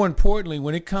 But more importantly,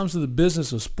 when it comes to the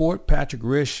business of sport, Patrick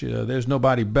Risch, there's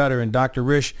nobody better. And Dr.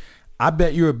 Risch, I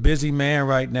bet you're a busy man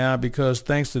right now because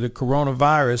thanks to the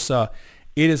coronavirus,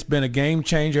 it has been a game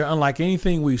changer, unlike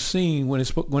anything we've seen when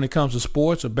it comes to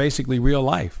sports or basically real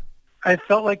life. I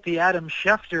felt like the Adam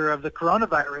Schefter of the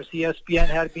coronavirus. ESPN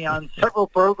had me on several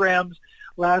programs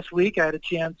last week. I had a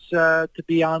chance to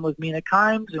be on with Mina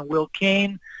Kimes and Will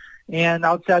Kane and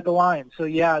Outside the Line. So,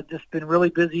 yeah, just been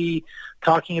really busy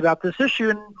talking about this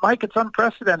issue. And, Mike, it's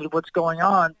unprecedented what's going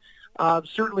on.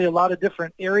 Certainly a lot of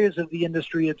different areas of the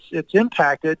industry it's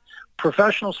impacted.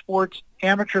 Professional sports,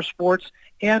 amateur sports,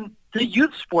 and the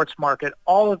youth sports market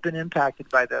all have been impacted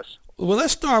by this. Well,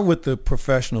 let's start with the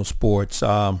professional sports.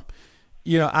 I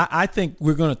think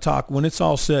we're going to talk, when it's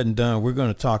all said and done, we're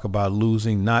going to talk about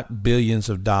losing not billions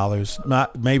of dollars,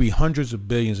 not maybe hundreds of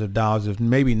billions of dollars, if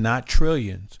maybe not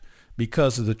trillions,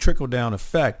 because of the trickle-down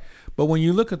effect. But when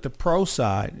you look at the pro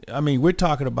side, I mean, we're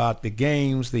talking about the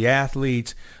games, the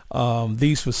athletes,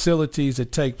 these facilities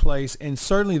that take place, and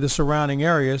certainly the surrounding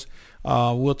areas.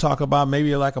 We'll talk about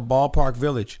maybe like a ballpark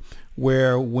village,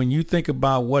 where when you think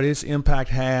about what its impact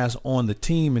has on the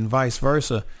team and vice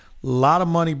versa, a lot of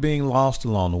money being lost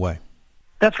along the way.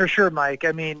 That's for sure, Mike.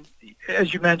 I mean,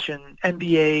 as you mentioned,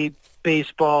 NBA,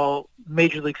 baseball,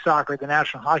 Major League Soccer, the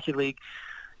National Hockey League,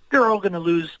 they're all going to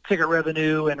lose ticket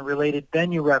revenue and related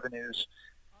venue revenues.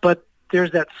 But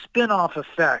there's that spin-off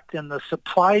effect, and the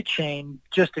supply chain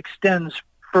just extends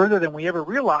further than we ever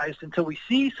realized until we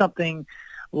see something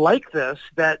like this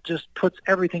that just puts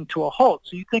everything to a halt.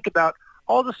 So you think about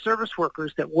all the service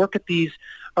workers that work at these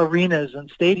arenas and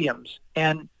stadiums,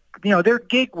 and they're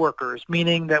gig workers,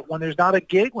 meaning that when there's not a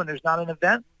gig, when there's not an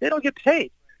event, they don't get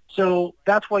paid. So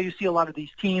that's why you see a lot of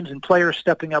these teams and players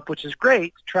stepping up, which is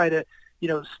great, to try to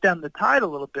stem the tide a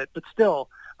little bit. But still,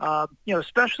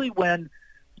 especially when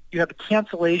you have a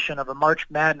cancellation of a March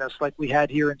Madness like we had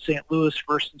here in St. Louis,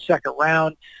 first and second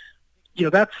round,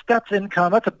 that's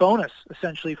income. That's a bonus,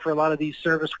 essentially, for a lot of these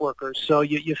service workers. So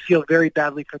you feel very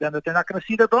badly for them that they're not going to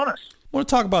see their bonus. I want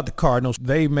to talk about the Cardinals.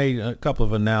 They made a couple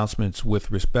of announcements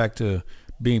with respect to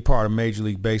being part of Major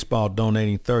League Baseball,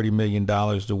 donating $30 million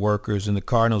to workers. And the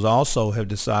Cardinals also have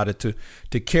decided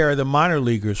to carry the minor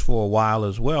leaguers for a while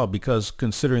as well, because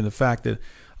considering the fact that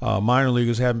minor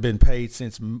leaguers haven't been paid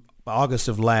since August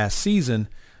of last season,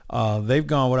 they've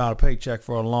gone without a paycheck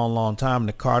for a long, long time. And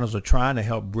the Cardinals are trying to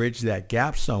help bridge that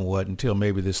gap somewhat until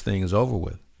maybe this thing is over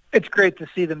with. It's great to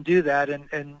see them do that,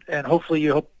 and hopefully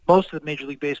you hope most of the Major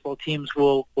League Baseball teams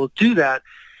will do that.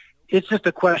 It's just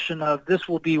a question of this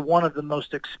will be one of the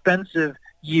most expensive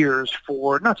years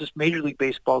for not just Major League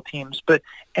Baseball teams, but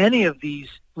any of these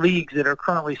leagues that are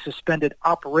currently suspended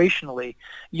operationally.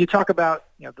 You talk about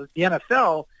the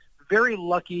NFL, very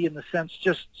lucky in the sense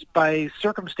just by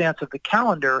circumstance of the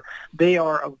calendar, they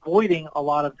are avoiding a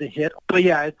lot of the hit. But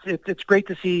yeah, it's great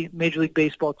to see Major League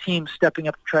Baseball teams stepping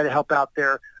up to try to help out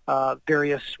their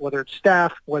various, whether it's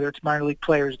staff, whether it's minor league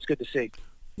players. It's good to see.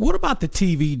 What about the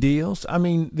TV deals? I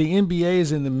mean, the NBA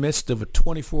is in the midst of a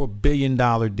 $24 billion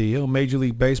deal. Major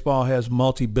League Baseball has a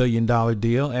multi-billion-dollar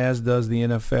deal, as does the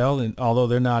NFL, and although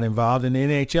they're not involved. And the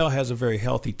NHL has a very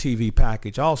healthy TV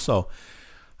package also.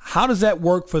 How does that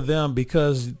work for them?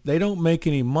 Because they don't make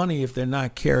any money if they're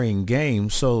not carrying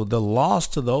games. So the loss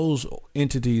to those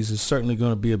entities is certainly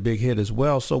going to be a big hit as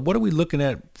well. So what are we looking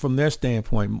at from their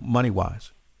standpoint,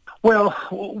 money-wise?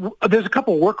 Well, there's a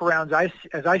couple workarounds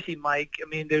as I see, Mike. I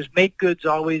mean, there's make goods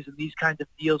always in these kinds of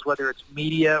deals, whether it's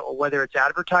media or whether it's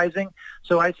advertising.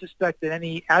 So I suspect that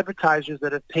any advertisers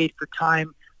that have paid for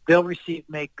time, they'll receive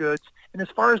make goods. And as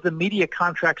far as the media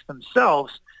contracts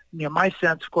themselves, my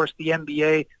sense, of course, the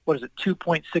NBA,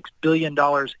 $2.6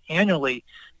 billion annually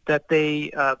that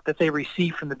they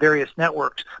receive from the various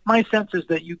networks. My sense is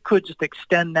that you could just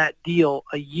extend that deal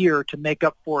a year to make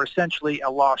up for essentially a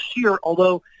lost year,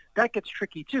 although that gets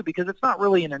tricky too, because it's not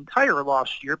really an entire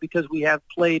lost year because we have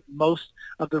played most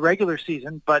of the regular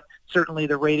season, but certainly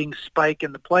the ratings spike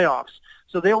in the playoffs.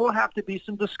 So there will have to be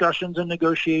some discussions and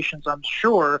negotiations, I'm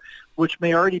sure, which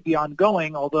may already be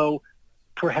ongoing, although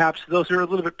perhaps those are a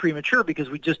little bit premature because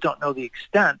we just don't know the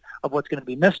extent of what's going to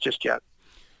be missed just yet.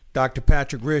 Dr.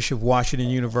 Patrick Risch of Washington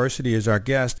University is our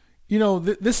guest.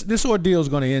 This ordeal is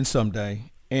going to end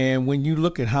someday. And when you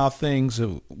look at how things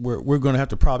we're going to have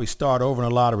to probably start over in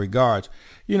a lot of regards.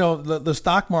 The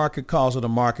stock market calls it a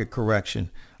market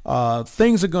correction.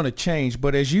 Things are going to change.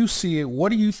 But as you see it, what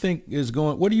do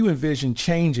you envision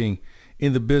changing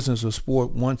in the business of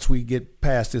sport once we get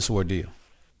past this ordeal?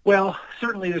 Well,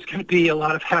 certainly there's going to be a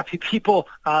lot of happy people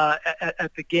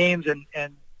at the games.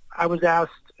 And I was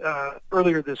asked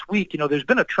earlier this week, there's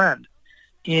been a trend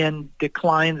in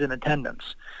declines in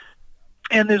attendance.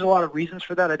 And there's a lot of reasons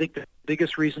for that. I think the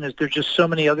biggest reason is there's just so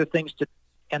many other things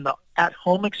and the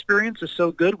at-home experience is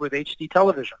so good with HD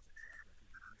television.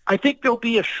 I think there'll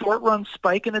be a short-run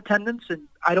spike in attendance, and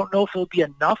I don't know if it'll be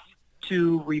enough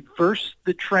to reverse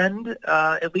the trend,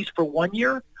 at least for 1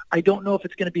 year. I don't know if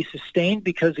it's going to be sustained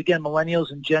because, again,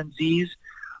 millennials and Gen Zs,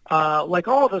 like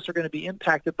all of us, are going to be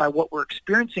impacted by what we're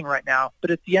experiencing right now.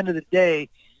 But at the end of the day,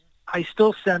 I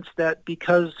still sense that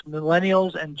because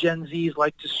millennials and Gen Zs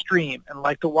like to stream and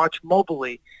like to watch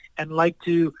mobilely and like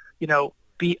to,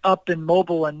 be up and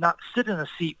mobile and not sit in a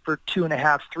seat for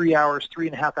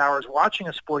 3.5 hours watching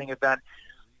a sporting event,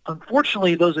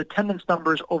 unfortunately, those attendance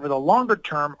numbers over the longer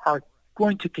term are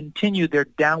going to continue their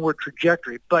downward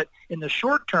trajectory. But in the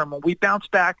short term, when we bounce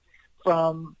back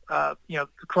from, the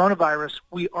coronavirus,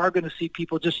 we are going to see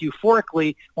people just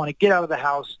euphorically want to get out of the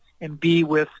house and be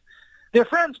with their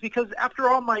friends, because after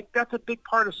all, Mike, that's a big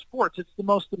part of sports. It's the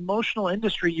most emotional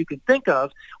industry you can think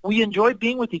of. We enjoy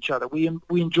being with each other. We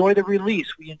enjoy the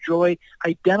release. We enjoy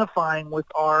identifying with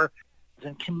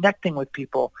and connecting with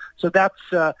people. So that's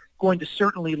going to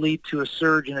certainly lead to a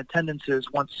surge in attendances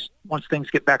once things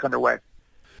get back underway.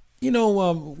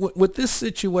 With this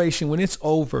situation, when it's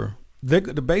over, the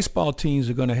baseball teams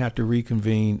are going to have to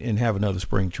reconvene and have another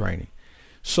spring training.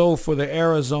 So for the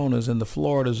Arizonas and the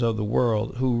Floridas of the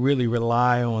world who really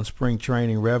rely on spring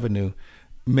training revenue,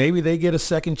 maybe they get a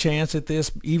second chance at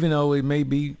this, even though it may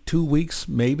be 2 weeks,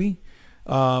 maybe.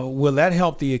 Will that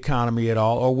help the economy at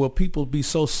all? Or will people be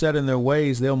so set in their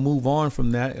ways they'll move on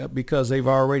from that because they've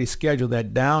already scheduled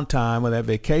that downtime or that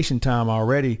vacation time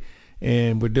already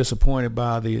and were disappointed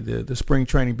by the spring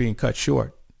training being cut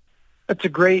short? That's a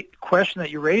great question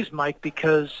that you raised, Mike,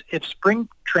 because if spring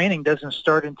training doesn't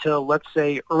start until, let's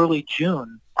say, early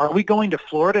June, are we going to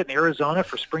Florida and Arizona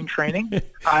for spring training?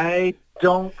 I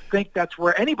don't think that's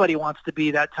where anybody wants to be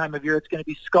that time of year. It's going to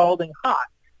be scalding hot.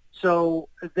 So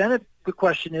then the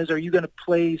question is, are you going to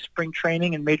play spring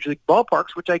training in Major League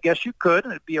ballparks, which I guess you could,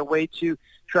 and it'd be a way to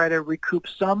try to recoup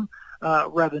some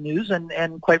revenues.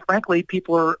 And quite frankly,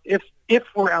 people are, if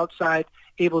we're outside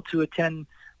able to attend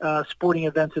sporting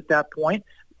events at that point,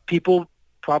 people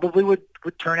probably would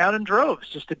turn out in droves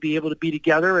just to be able to be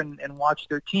together and watch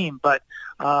their team. But,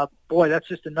 boy, that's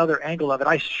just another angle of it.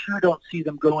 I sure don't see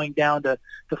them going down to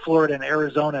Florida and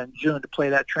Arizona in June to play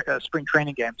that spring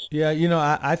training games.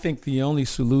 Yeah, I think the only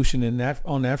solution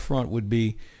on that front would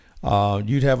be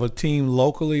you'd have a team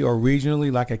locally or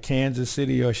regionally like a Kansas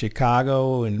City or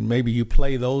Chicago, and maybe you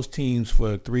play those teams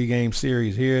for a 3-game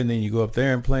series here, and then you go up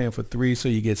there and play them for 3, so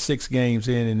you get 6 games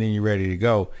in, and then you're ready to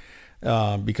go.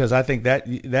 Because I think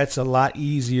that's a lot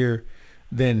easier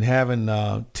than having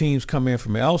teams come in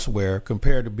from elsewhere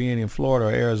compared to being in Florida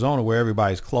or Arizona where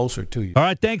everybody's closer to you. All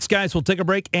right, thanks, guys. We'll take a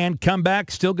break and come back.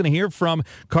 Still going to hear from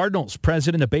Cardinals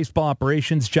President of Baseball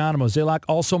Operations, John Mozeliak,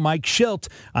 also Mike Shildt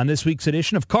on this week's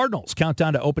edition of Cardinals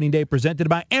Countdown to Opening Day presented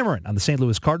by Ameren on the St.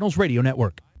 Louis Cardinals Radio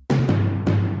Network.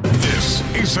 This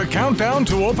is the Countdown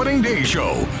to Opening Day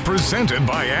show, presented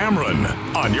by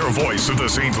Ameren, on your voice of the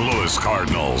St. Louis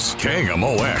Cardinals,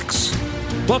 KMOX.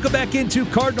 Welcome back into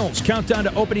Cardinals Countdown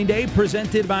to Opening Day,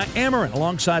 presented by Ameren.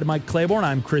 Alongside Mike Claiborne,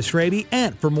 I'm Chris Raby,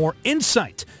 and for more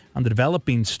insight on the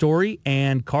developing story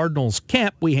and Cardinals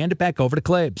camp, we hand it back over to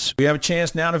Claibs. We have a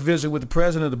chance now to visit with the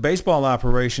president of the baseball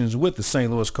operations with the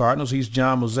St. Louis Cardinals. He's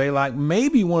John Mozeliak,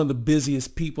 maybe one of the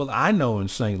busiest people I know in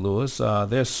St. Louis.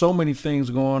 There's so many things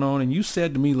going on, and you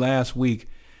said to me last week,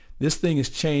 this thing is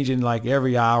changing like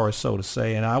every hour, so to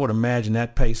say, and I would imagine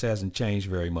that pace hasn't changed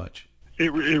very much.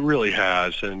 It really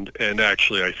has, and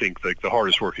actually I think the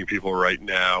hardest working people right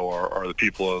now are the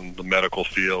people in the medical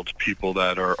field, people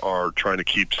that are trying to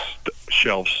keep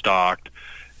shelves stocked,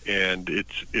 and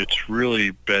it's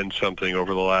really been something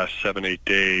over the last 7-8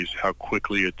 days how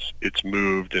quickly it's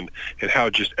moved and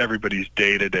how just everybody's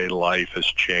day-to-day life has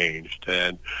changed.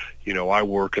 And I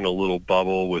work in a little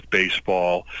bubble with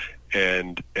baseball.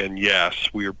 And yes,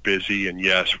 we are busy, and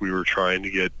yes, we were trying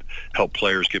to help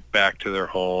players get back to their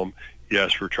home.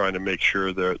 Yes, we're trying to make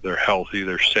sure they're healthy,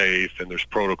 they're safe, and there's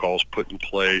protocols put in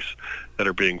place that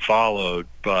are being followed.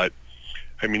 But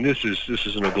I mean, this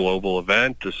isn't a global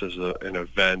event. This is an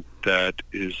event that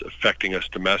is affecting us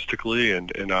domestically,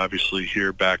 and obviously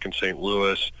here back in St.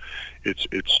 Louis,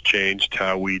 it's changed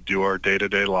how we do our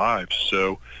day-to-day lives.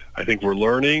 So I think we're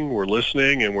learning, we're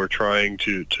listening, and we're trying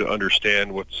to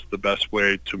understand what's the best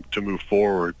way to move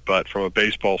forward. But from a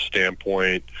baseball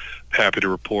standpoint, happy to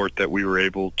report that we were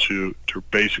able to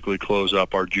basically close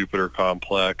up our Jupiter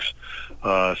complex,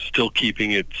 still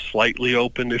keeping it slightly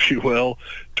open, if you will,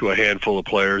 to a handful of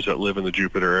players that live in the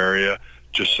Jupiter area,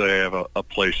 just so they have a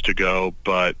place to go.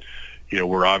 But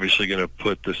we're obviously going to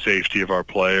put the safety of our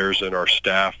players and our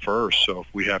staff first. So if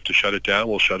we have to shut it down,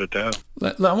 we'll shut it down.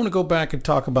 I want to go back and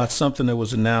talk about something that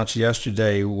was announced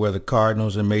yesterday where the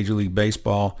Cardinals and Major League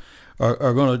Baseball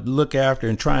are going to look after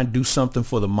and try and do something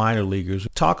for the minor leaguers.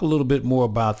 Talk a little bit more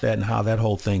about that and how that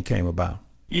whole thing came about.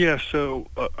 Yeah, so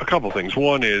a couple things.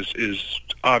 One is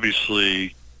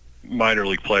obviously minor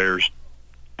league players,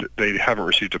 they haven't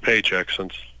received a paycheck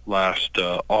since last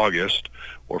August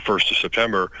or 1st of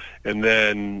September, and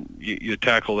then you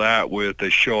tackle that with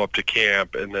they show up to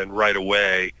camp, and then right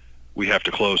away we have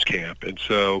to close camp. And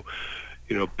so,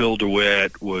 Bill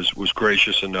DeWitt was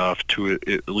gracious enough to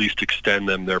at least extend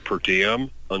them their per diem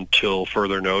until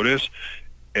further notice,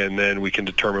 and then we can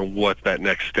determine what that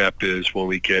next step is when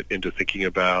we get into thinking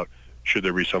about should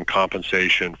there be some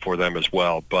compensation for them as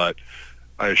well. But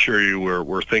I assure you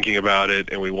we're thinking about it,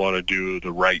 and we want to do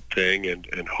the right thing,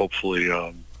 and hopefully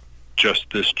just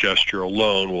this gesture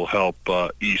alone will help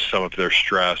ease some of their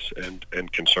stress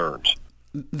and concerns.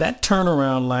 That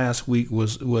turnaround last week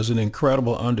was an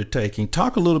incredible undertaking.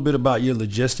 Talk a little bit about your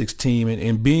logistics team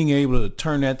and being able to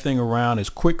turn that thing around as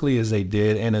quickly as they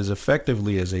did and as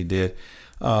effectively as they did.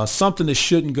 Something that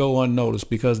shouldn't go unnoticed,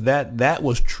 because that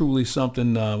was truly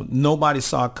something nobody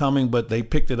saw coming, but they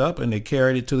picked it up and they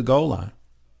carried it to the goal line.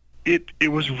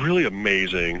 It was really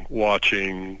amazing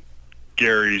watching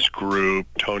Gary's group,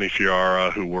 Tony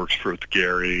Fiara, who works for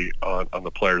Gary on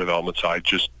the player development side,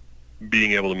 just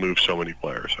being able to move so many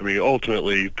players. I mean,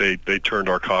 ultimately, they turned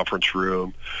our conference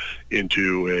room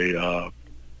into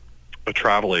a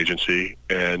travel agency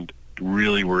and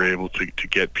really were able to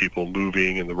get people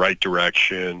moving in the right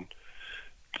direction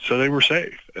so they were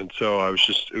safe. And so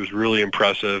it was really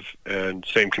impressive. And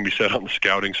same can be said on the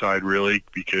scouting side, really,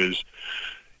 because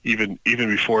even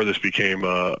before this became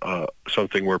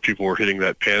something where people were hitting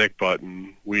that panic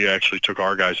button, we actually took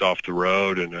our guys off the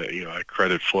road, and I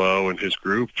credit Flo and his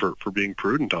group for being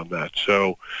prudent on that.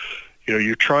 So,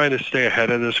 you're trying to stay ahead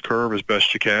of this curve as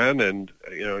best you can, and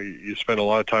you spend a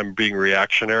lot of time being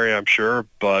reactionary, I'm sure,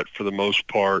 but for the most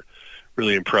part,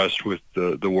 really impressed with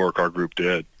the work our group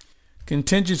did.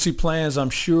 Contingency plans, I'm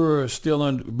sure, are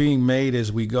still being made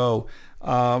as we go.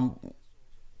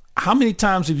 How many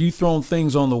times have you thrown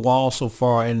things on the wall so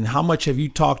far, and how much have you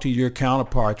talked to your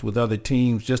counterparts with other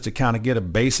teams just to kind of get a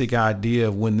basic idea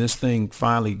of when this thing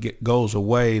finally goes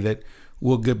away, that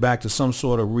we'll get back to some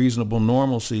sort of reasonable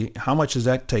normalcy? How much has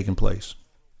that taken place?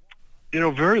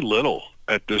 Very little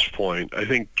at this point. I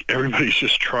think everybody's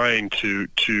just trying to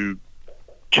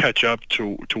catch up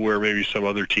to where maybe some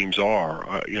other teams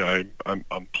are.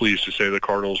 I'm pleased to say the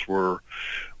Cardinals were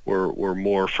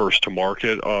more first to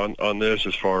market on this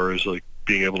as far as like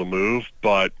being able to move.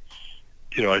 But,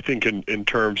 I think in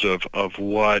terms of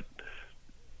what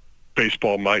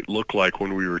baseball might look like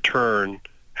when we return,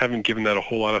 haven't given that a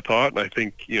whole lot of thought. And I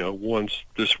think, once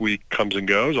this week comes and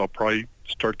goes, I'll probably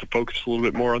start to focus a little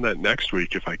bit more on that next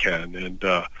week if I can. And,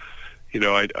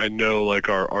 I know like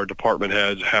our department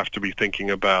heads have to be thinking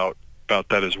about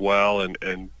that as well,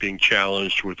 and being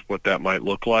challenged with what that might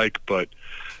look like, but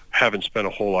haven't spent a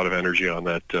whole lot of energy on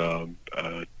that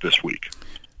this week.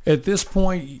 At this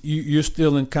point, you're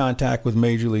still in contact with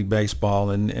Major League Baseball,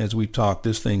 and as we talk,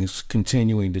 this thing is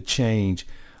continuing to change.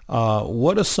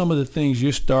 What are some of the things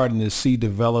you're starting to see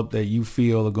develop that you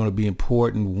feel are going to be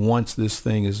important once this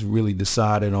thing is really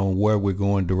decided on where we're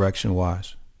going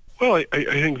direction-wise? Well, I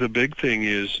think the big thing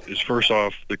is first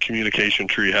off, the communication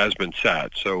tree has been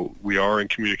set. So we are in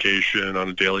communication on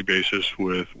a daily basis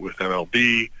with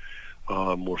MLB.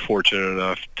 We're fortunate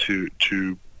enough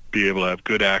to be able to have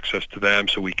good access to them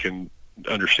so we can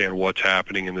understand what's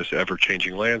happening in this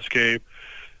ever-changing landscape.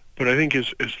 But I think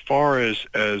as far as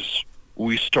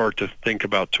we start to think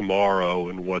about tomorrow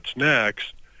and what's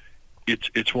next,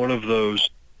 it's one of those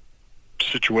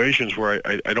situations where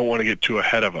I don't want to get too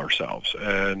ahead of ourselves.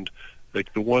 And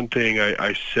like the one thing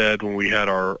I said when we had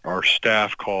our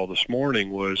staff call this morning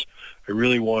was I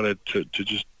really wanted to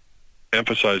just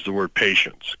emphasize the word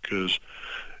patience, because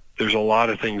there's a lot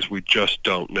of things we just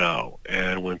don't know.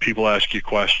 And when people ask you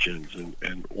questions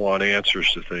and want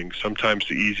answers to things, sometimes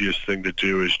the easiest thing to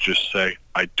do is just say,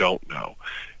 I don't know.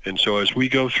 And so as we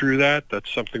go through that,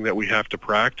 that's something that we have to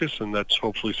practice, and that's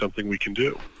hopefully something we can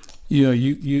do.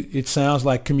 It sounds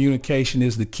like communication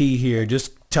is the key here.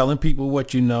 Just telling people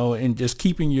what you know and just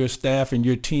keeping your staff and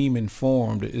your team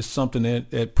informed is something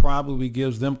that probably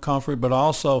gives them comfort, but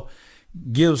also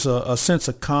gives a sense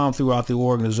of calm throughout the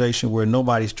organization where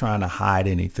nobody's trying to hide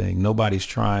anything. Nobody's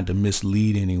trying to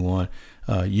mislead anyone.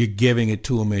 You're giving it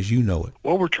to them as you know it.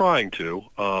 Well, we're trying to.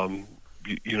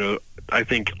 I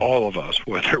think all of us,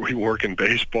 whether we work in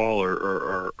baseball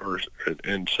or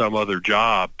in some other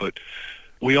job, but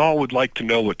we all would like to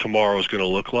know what tomorrow is going to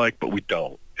look like, but we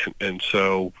don't. And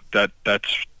so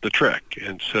that's the trick.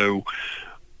 And so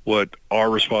what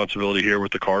our responsibility here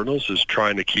with the Cardinals is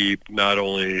trying to keep not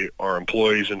only our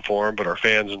employees informed, but our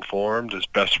fans informed as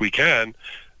best we can.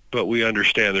 But we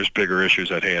understand there's bigger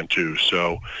issues at hand too.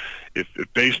 So if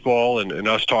baseball and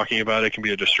us talking about it can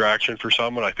be a distraction for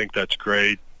someone, I think that's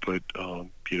great. But,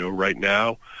 right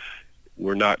now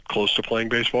we're not close to playing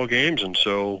baseball games. And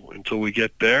so until we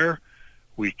get there,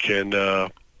 we can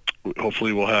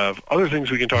hopefully we'll have other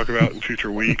things we can talk about in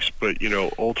future weeks. But,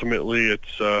 ultimately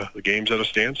it's the game's at a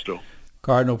standstill.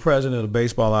 Cardinal President of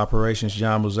Baseball Operations,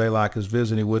 John Mozeliak, is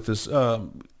visiting with us.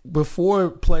 Before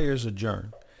players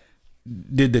adjourn,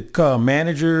 did the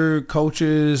manager,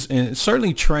 coaches, and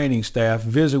certainly training staff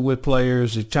visit with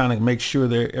players to trying to make sure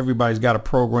that everybody's got a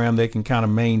program they can kind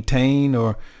of maintain,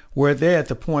 or were they at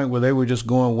the point where they were just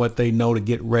going what they know to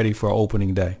get ready for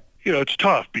opening day? It's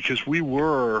tough because we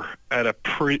were at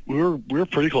we were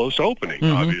pretty close to opening,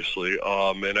 obviously.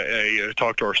 And I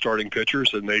talked to our starting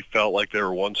pitchers, and they felt like they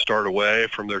were one start away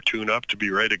from their tune-up to be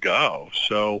ready to go.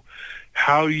 So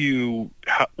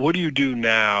what do you do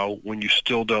now when you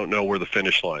still don't know where the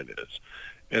finish line is?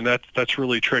 And that's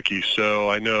really tricky.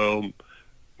 So I know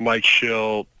Mike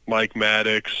Schill, Mike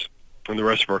Maddox, and the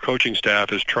rest of our coaching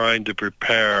staff is trying to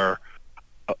prepare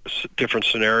different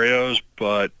scenarios,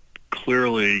 but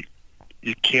clearly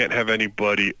you can't have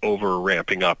anybody over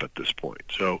ramping up at this point.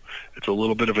 So it's a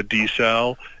little bit of a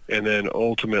decel, and then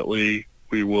ultimately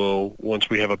we will, once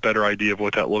we have a better idea of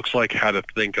what that looks like, how to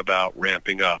think about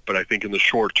ramping up. But I think in the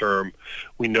short term,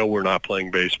 we know we're not playing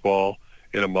baseball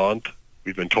in a month.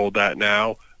 We've been told that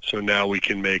now. So now we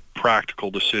can make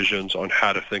practical decisions on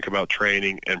how to think about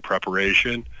training and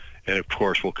preparation. And, of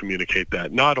course, we'll communicate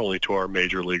that not only to our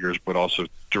major leaguers but also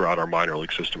throughout our minor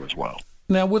league system as well.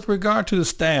 Now, with regard to the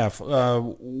staff,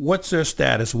 what's their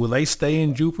status? Will they stay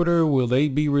in Jupiter? Will they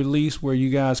be released where you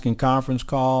guys can conference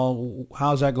call?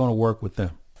 How's that going to work with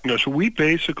them? So we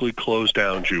basically closed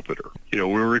down Jupiter.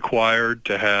 We're required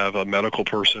to have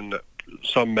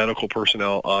some medical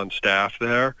personnel on staff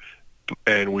there,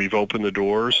 and we've opened the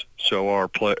doors. So our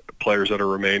players that are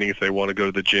remaining, if they want to go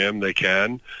to the gym, they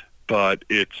can. But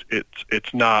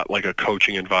it's not like a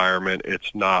coaching environment.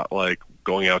 It's not like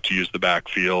going out to use the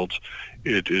backfields.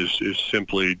 It is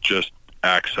simply just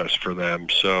access for them.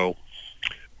 So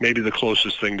maybe the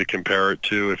closest thing to compare it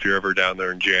to, if you're ever down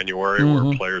there in January,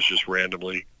 where players just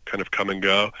randomly kind of come and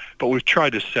go. But we've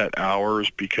tried to set hours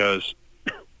because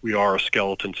we are a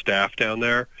skeleton staff down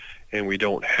there, and we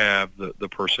don't have the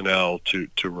personnel to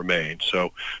remain.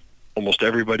 So almost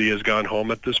everybody has gone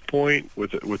home at this point,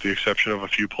 with the exception of a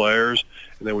few players.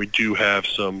 And then we do have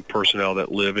some personnel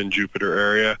that live in Jupiter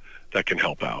area that can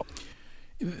help out.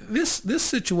 This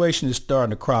situation is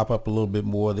starting to crop up a little bit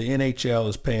more. The NHL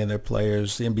is paying their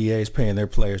players. The NBA is paying their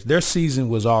players. Their season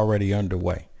was already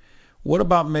underway. What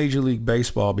about Major League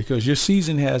Baseball? Because your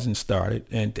season hasn't started,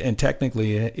 and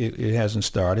technically it hasn't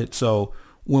started. So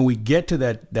when we get to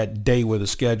that day where the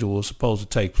schedule is supposed to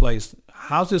take place,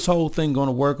 how's this whole thing going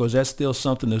to work, or is that still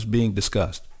something that's being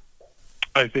discussed?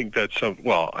 I think that's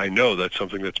I know that's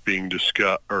something that's being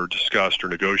discussed or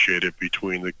negotiated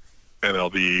between the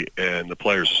MLB and the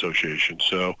Players Association.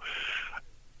 So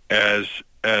as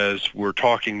we're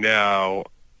talking now,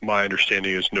 my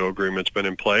understanding is no agreement's been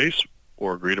in place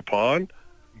or agreed upon,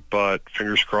 but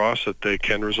fingers crossed that they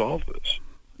can resolve this.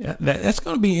 Yeah, that's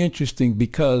going to be interesting,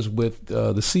 because with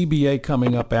the CBA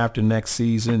coming up after next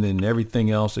season and everything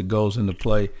else that goes into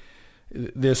play,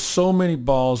 there's so many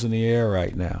balls in the air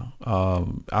right now.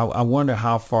 I wonder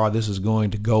how far this is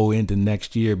going to go into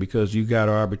next year, because you got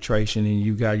arbitration and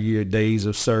you got your days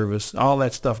of service. All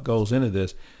that stuff goes into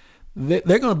this. They're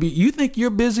going to be. You think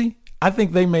you're busy? I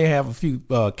think they may have a few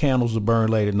candles to burn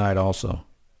late at night also.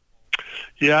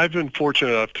 Yeah, I've been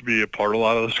fortunate enough to be a part of a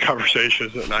lot of those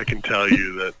conversations, and I can tell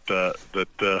you that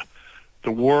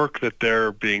the work that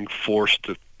they're being forced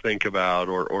to think about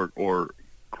or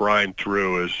grind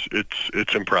through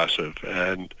it's impressive.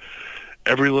 And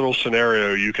every little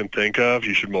scenario you can think of,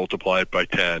 you should multiply it by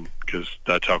 10, because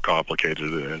that's how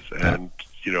complicated it is. And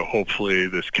hopefully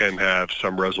this can have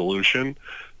some resolution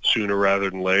sooner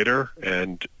rather than later.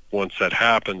 And once that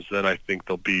happens, then I think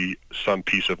there'll be some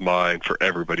peace of mind for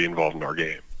everybody involved in our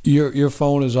game. Your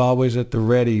phone is always at the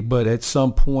ready, but at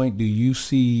some point, do you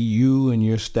see you and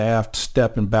your staff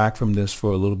stepping back from this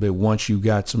for a little bit once you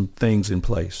got some things in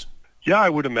place? Yeah, I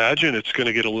would imagine it's going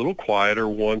to get a little quieter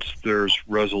once there's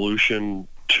resolution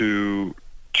to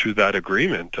that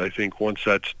agreement. I think once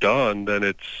that's done, then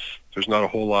there's not a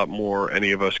whole lot more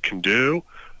any of us can do.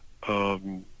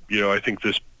 I think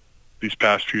these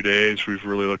past few days, we've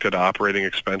really looked at operating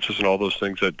expenses and all those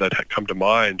things that come to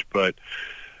mind. But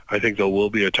I think there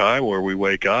will be a time where we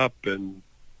wake up and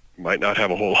might not have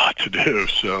a whole lot to do.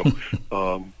 So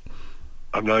I'm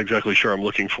not exactly sure I'm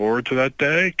looking forward to that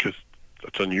day, because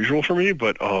that's unusual for me,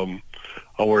 but I'll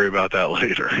worry about that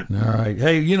later. All right.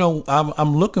 Hey,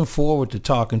 I'm looking forward to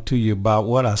talking to you about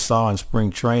what I saw in spring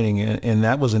training, and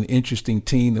that was an interesting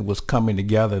team that was coming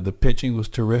together. The pitching was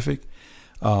terrific.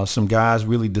 Some guys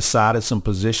really decided some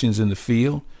positions in the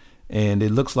field, and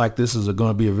it looks like this is going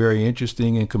to be a very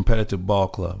interesting and competitive ball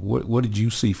club. What did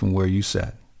you see from where you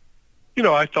sat?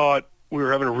 I thought we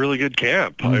were having a really good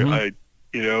camp. Mm-hmm.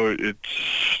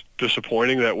 It's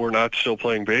disappointing that we're not still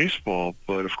playing baseball,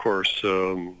 but of course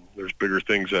there's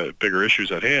bigger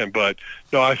issues at hand. But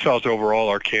no, I felt overall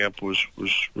our camp was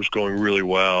going really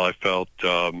well. I felt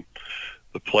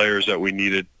the players that we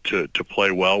needed to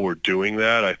play well were doing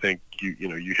that. I think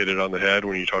you hit it on the head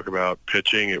when you talk about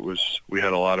pitching. We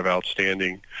had a lot of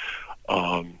outstanding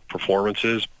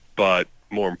performances, but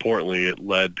more importantly, it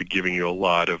led to giving you a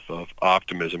lot of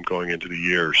optimism going into the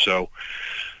year. So,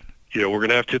 we're going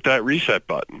to have to hit that reset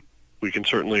button. We can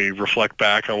certainly reflect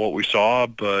back on what we saw,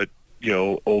 but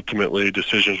ultimately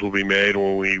decisions will be made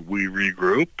when we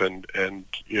regroup, and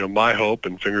my hope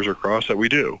and fingers are crossed that we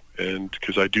do, and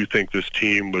because I do think this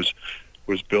team was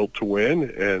built to win,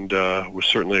 and was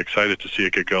certainly excited to see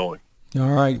it get going. All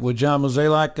right. Well, John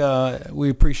Mozeliak, we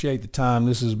appreciate the time.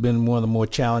 This has been one of the more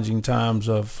challenging times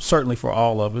certainly for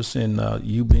all of us, and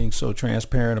you being so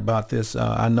transparent about this.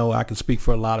 I know I can speak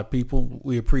for a lot of people.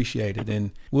 We appreciate it,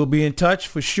 and we'll be in touch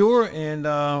for sure, and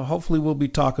hopefully we'll be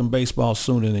talking baseball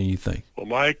sooner than you think. Well,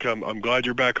 Mike, I'm glad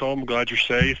you're back home. I'm glad you're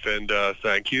safe, and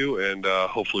thank you, and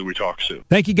hopefully we talk soon.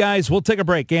 Thank you, guys. We'll take a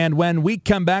break, and when we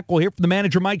come back, we'll hear from the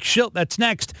manager, Mike Shildt. That's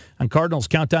next on Cardinals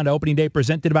Countdown to Opening Day,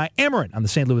 presented by Ameren on the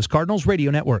St. Louis Cardinals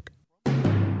Radio Network.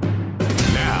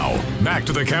 Now, back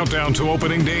to the Countdown to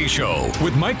Opening Day show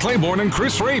with Mike Claiborne and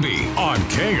Chris Raby on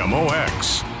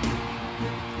KMOX.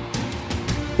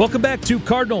 Welcome back to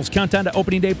Cardinals Countdown to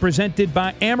Opening Day, presented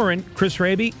by Ameren. Chris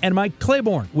Raby and Mike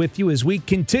Claiborne with you as we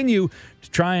continue to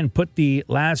try and put the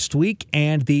last week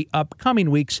and the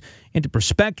upcoming weeks into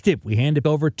perspective. We hand it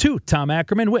over to Tom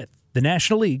Ackerman with the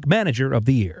National League Manager of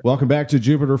the Year. Welcome back to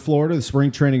Jupiter, Florida, the spring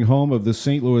training home of the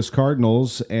St. Louis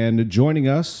Cardinals. And joining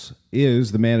us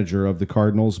is the manager of the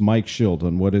Cardinals, Mike Shildt,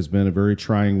 on what has been a very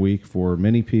trying week for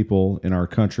many people in our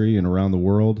country and around the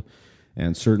world.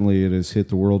 And certainly it has hit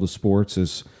the world of sports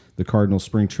as the Cardinals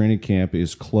spring training camp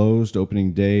is closed,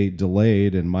 opening day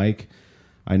delayed. And Mike,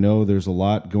 I know there's a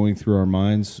lot going through our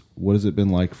minds. What has it been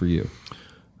like for you?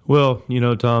 Well,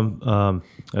 Tom,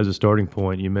 as a starting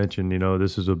point, you mentioned,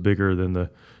 this is a bigger than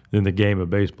the game of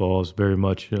baseball. It's very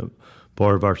much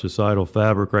part of our societal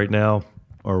fabric right now.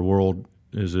 Our world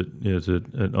is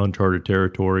an uncharted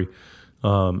territory,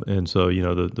 and so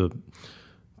the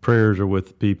prayers are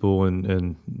with people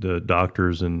and the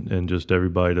doctors and just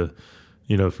everybody to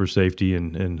for safety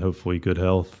and hopefully good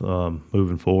health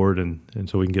moving forward, and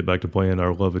so we can get back to playing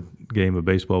our beloved game of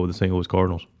baseball with the St. Louis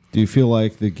Cardinals. Do you feel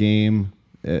like the game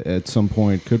at some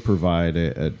point could provide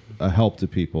a help to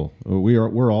people?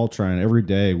 We're all trying every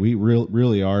day. We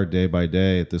really are day by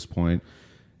day at this point,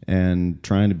 and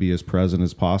trying to be as present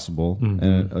as possible. Mm-hmm.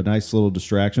 And a nice little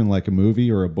distraction like a movie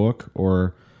or a book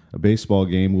or a baseball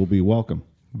game will be welcome.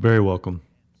 Very welcome.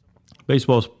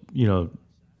 Baseball's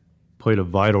played a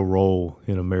vital role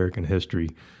in American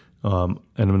history, and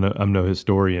I'm no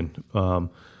historian.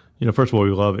 First of all,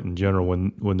 we love it in general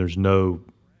when there's no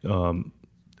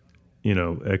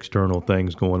external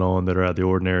things going on that are out of the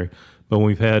ordinary. But when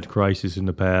we've had crises in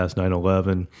the past,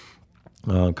 9/11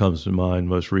 comes to mind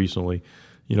most recently.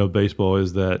 Baseball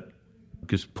is that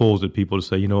just pulls at people to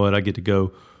say, you know what, I get to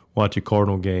go watch a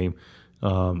Cardinal game.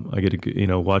 I get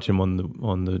to watch them on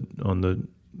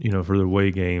the for their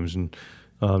away games, and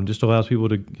just allows people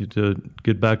to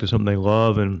get back to something they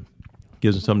love and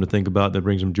gives them something to think about that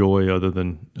brings them joy, other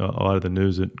than a lot of the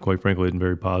news that, quite frankly, isn't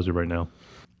very positive right now.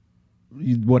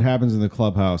 What happens in the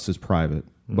clubhouse is private,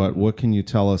 but what can you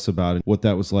tell us about it, what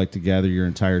that was like to gather your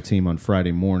entire team on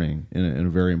Friday morning and a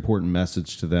very important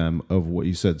message to them of what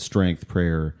you said, strength,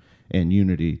 prayer, and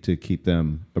unity to keep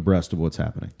them abreast of what's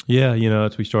happening? Yeah,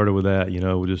 we started with that,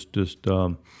 just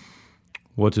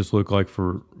what's this look like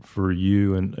for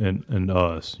you and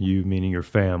us, you meaning your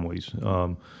families,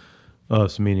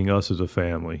 us meaning us as a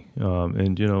family,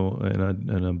 and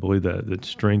I believe that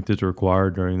strength is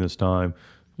required during this time.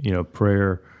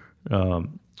 Prayer,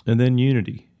 and then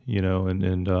unity,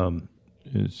 and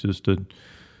it's just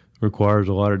requires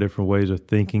a lot of different ways of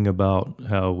thinking about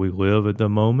how we live at the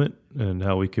moment and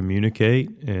how we communicate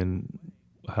and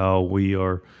how we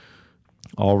are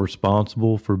all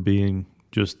responsible for being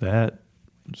just that,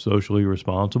 socially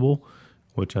responsible,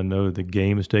 which I know the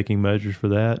game is taking measures for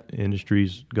that.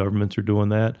 Industries, governments are doing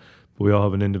that, but we all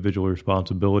have an individual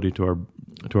responsibility to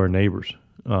our neighbors.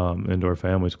 And to our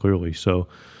families, clearly. So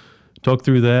talk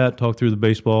through the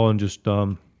baseball, and just,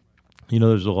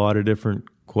 there's a lot of different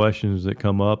questions that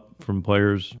come up from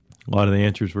players. A lot of the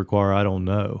answers require, I don't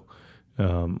know,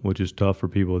 which is tough for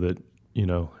people that,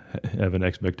 have an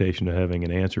expectation of having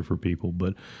an answer for people.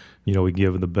 But, we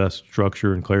give them the best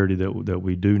structure and clarity that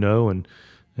we do know, and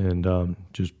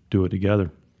just do it together.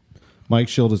 Mike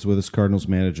Shildt is with us, Cardinals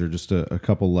manager. Just a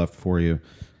couple left for you,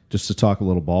 just to talk a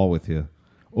little ball with you.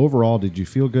 Overall, did you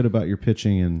feel good about your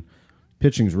pitching? And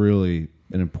pitching's really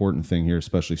an important thing here,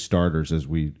 especially starters, as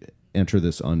we enter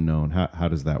this unknown. How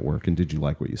does that work? And did you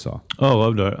like what you saw? Oh,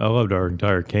 I loved our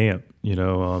entire camp.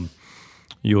 You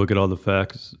look at all the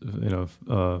facts,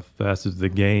 facets of the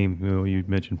game. You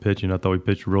mentioned pitching. I thought we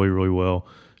pitched really, really well.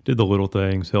 Did the little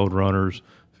things, held runners,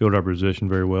 fielded our position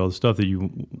very well. The stuff that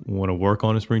you want to work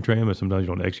on in spring training, but sometimes you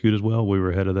don't execute as well. We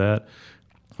were ahead of that.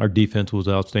 Our defense was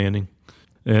outstanding.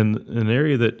 And an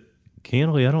area that,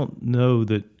 candidly, I don't know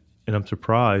that, and I'm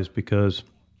surprised because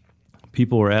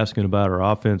people were asking about our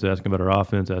offense,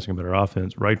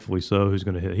 rightfully so. Who's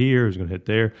going to hit here? Who's going to hit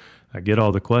there? I get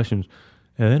all the questions.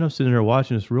 And then I'm sitting there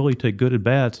watching us really take good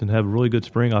at-bats and have a really good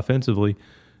spring offensively.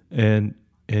 And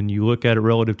you look at it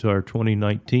relative to our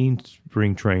 2019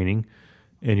 spring training,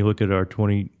 and you look at our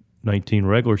 2019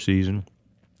 regular season,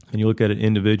 and you look at it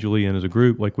individually and as a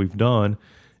group like we've done,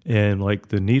 and like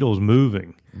the needle's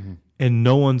moving. Mm-hmm. And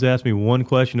no one's asked me one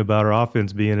question about our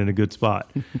offense being in a good spot.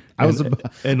 I was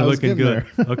looking good.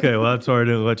 Okay, well, I'm sorry I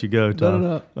didn't let you go,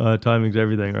 Tom. No. Timing's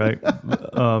everything, right?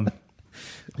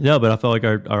 No, but I felt like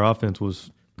our offense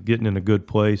was getting in a good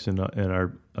place, and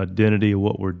our identity of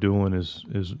what we're doing is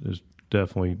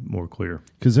definitely more clear.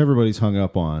 Because everybody's hung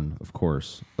up on, of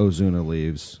course, Ozuna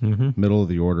leaves, middle of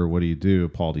the order. What do you do?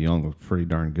 Paul DeJong looks pretty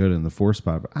darn good in the 4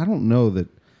 spot, but I don't know that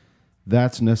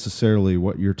that's necessarily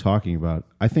what you're talking about.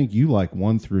 I think you like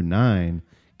 1 through 9,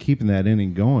 keeping that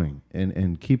inning going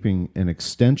and keeping an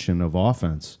extension of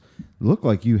offense. It looked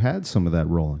like you had some of that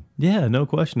rolling. Yeah, no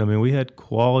question. I mean, we had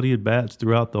quality at bats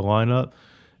throughout the lineup.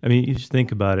 I mean, you just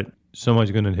think about it.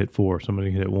 Somebody's going to hit 4.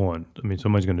 Somebody's going to hit 1. I mean,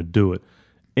 somebody's going to do it.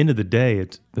 End of the day,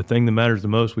 it's the thing that matters the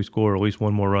most. We score at least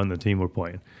one more run than the team we're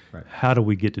playing. Right. How do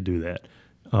we get to do that?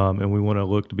 And we want to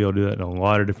look to be able to do that in a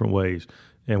lot of different ways.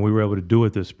 And we were able to do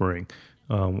it this spring.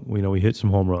 We hit some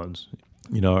home runs.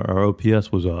 Our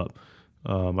OPS was up.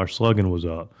 Our slugging was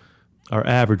up. Our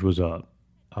average was up.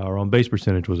 Our on-base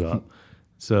percentage was up.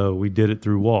 So we did it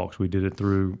through walks. We did it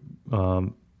through,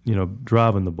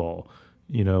 driving the ball.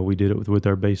 We did it with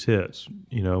our base hits.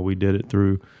 We did it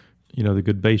through, the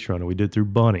good base runner. We did it through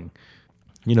bunting.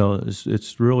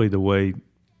 It's really the way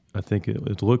I think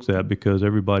it looks at, because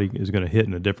everybody is going to hit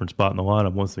in a different spot in the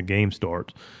lineup once the game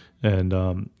starts. And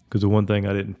because the one thing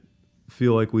I didn't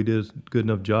feel like we did a good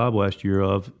enough job last year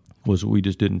of was we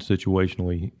just didn't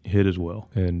situationally hit as well.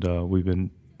 And we've been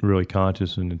really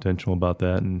conscious and intentional about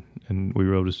that, and we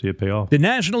were able to see it pay off. The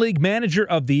National League Manager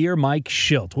of the Year, Mike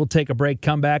Shildt. We'll take a break,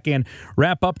 come back, and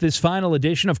wrap up this final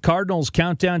edition of Cardinals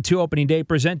Countdown to Opening Day,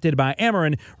 presented by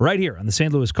Ameren, right here on the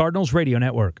St. Louis Cardinals Radio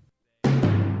Network.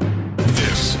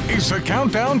 This is the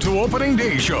Countdown to Opening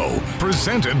Day show,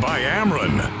 presented by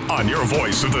Ameren, on your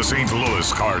voice of the St.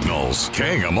 Louis Cardinals,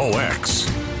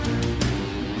 KMOX.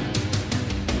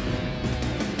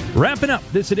 Wrapping up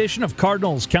this edition of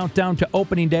Cardinals Countdown to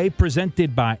Opening Day,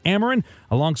 presented by Ameren,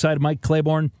 alongside Mike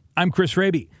Claiborne, I'm Chris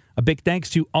Raby. A big thanks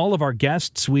to all of our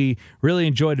guests. We really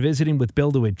enjoyed visiting with Bill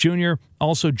DeWitt Jr.,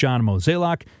 also John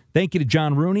Mozeliak. Thank you to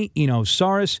John Rooney, Eno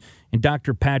Saris, and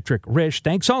Dr. Patrick Risch.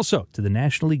 Thanks also to the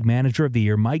National League Manager of the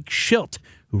Year, Mike Shildt,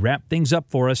 who wrapped things up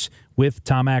for us with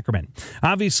Tom Ackerman.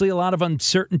 Obviously, a lot of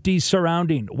uncertainty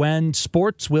surrounding when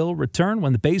sports will return,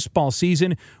 when the baseball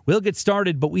season will get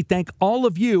started, but we thank all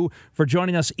of you for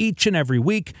joining us each and every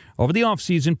week over the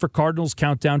offseason for Cardinals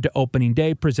Countdown to Opening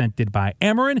Day, presented by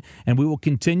Ameren, and we will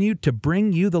continue to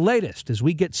bring you the latest as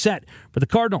we get set for the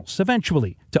Cardinals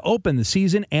eventually to open the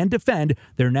season and defend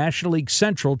their National League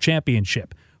Central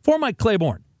Championship. For Mike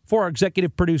Claiborne, for our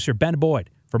executive producer, Ben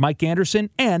Boyd, for Mike Anderson,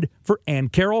 and for Ann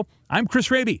Carroll, I'm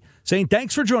Chris Raby, saying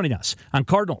thanks for joining us on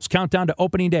Cardinals Countdown to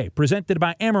Opening Day, presented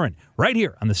by Ameren, right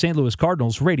here on the St. Louis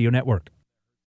Cardinals Radio Network.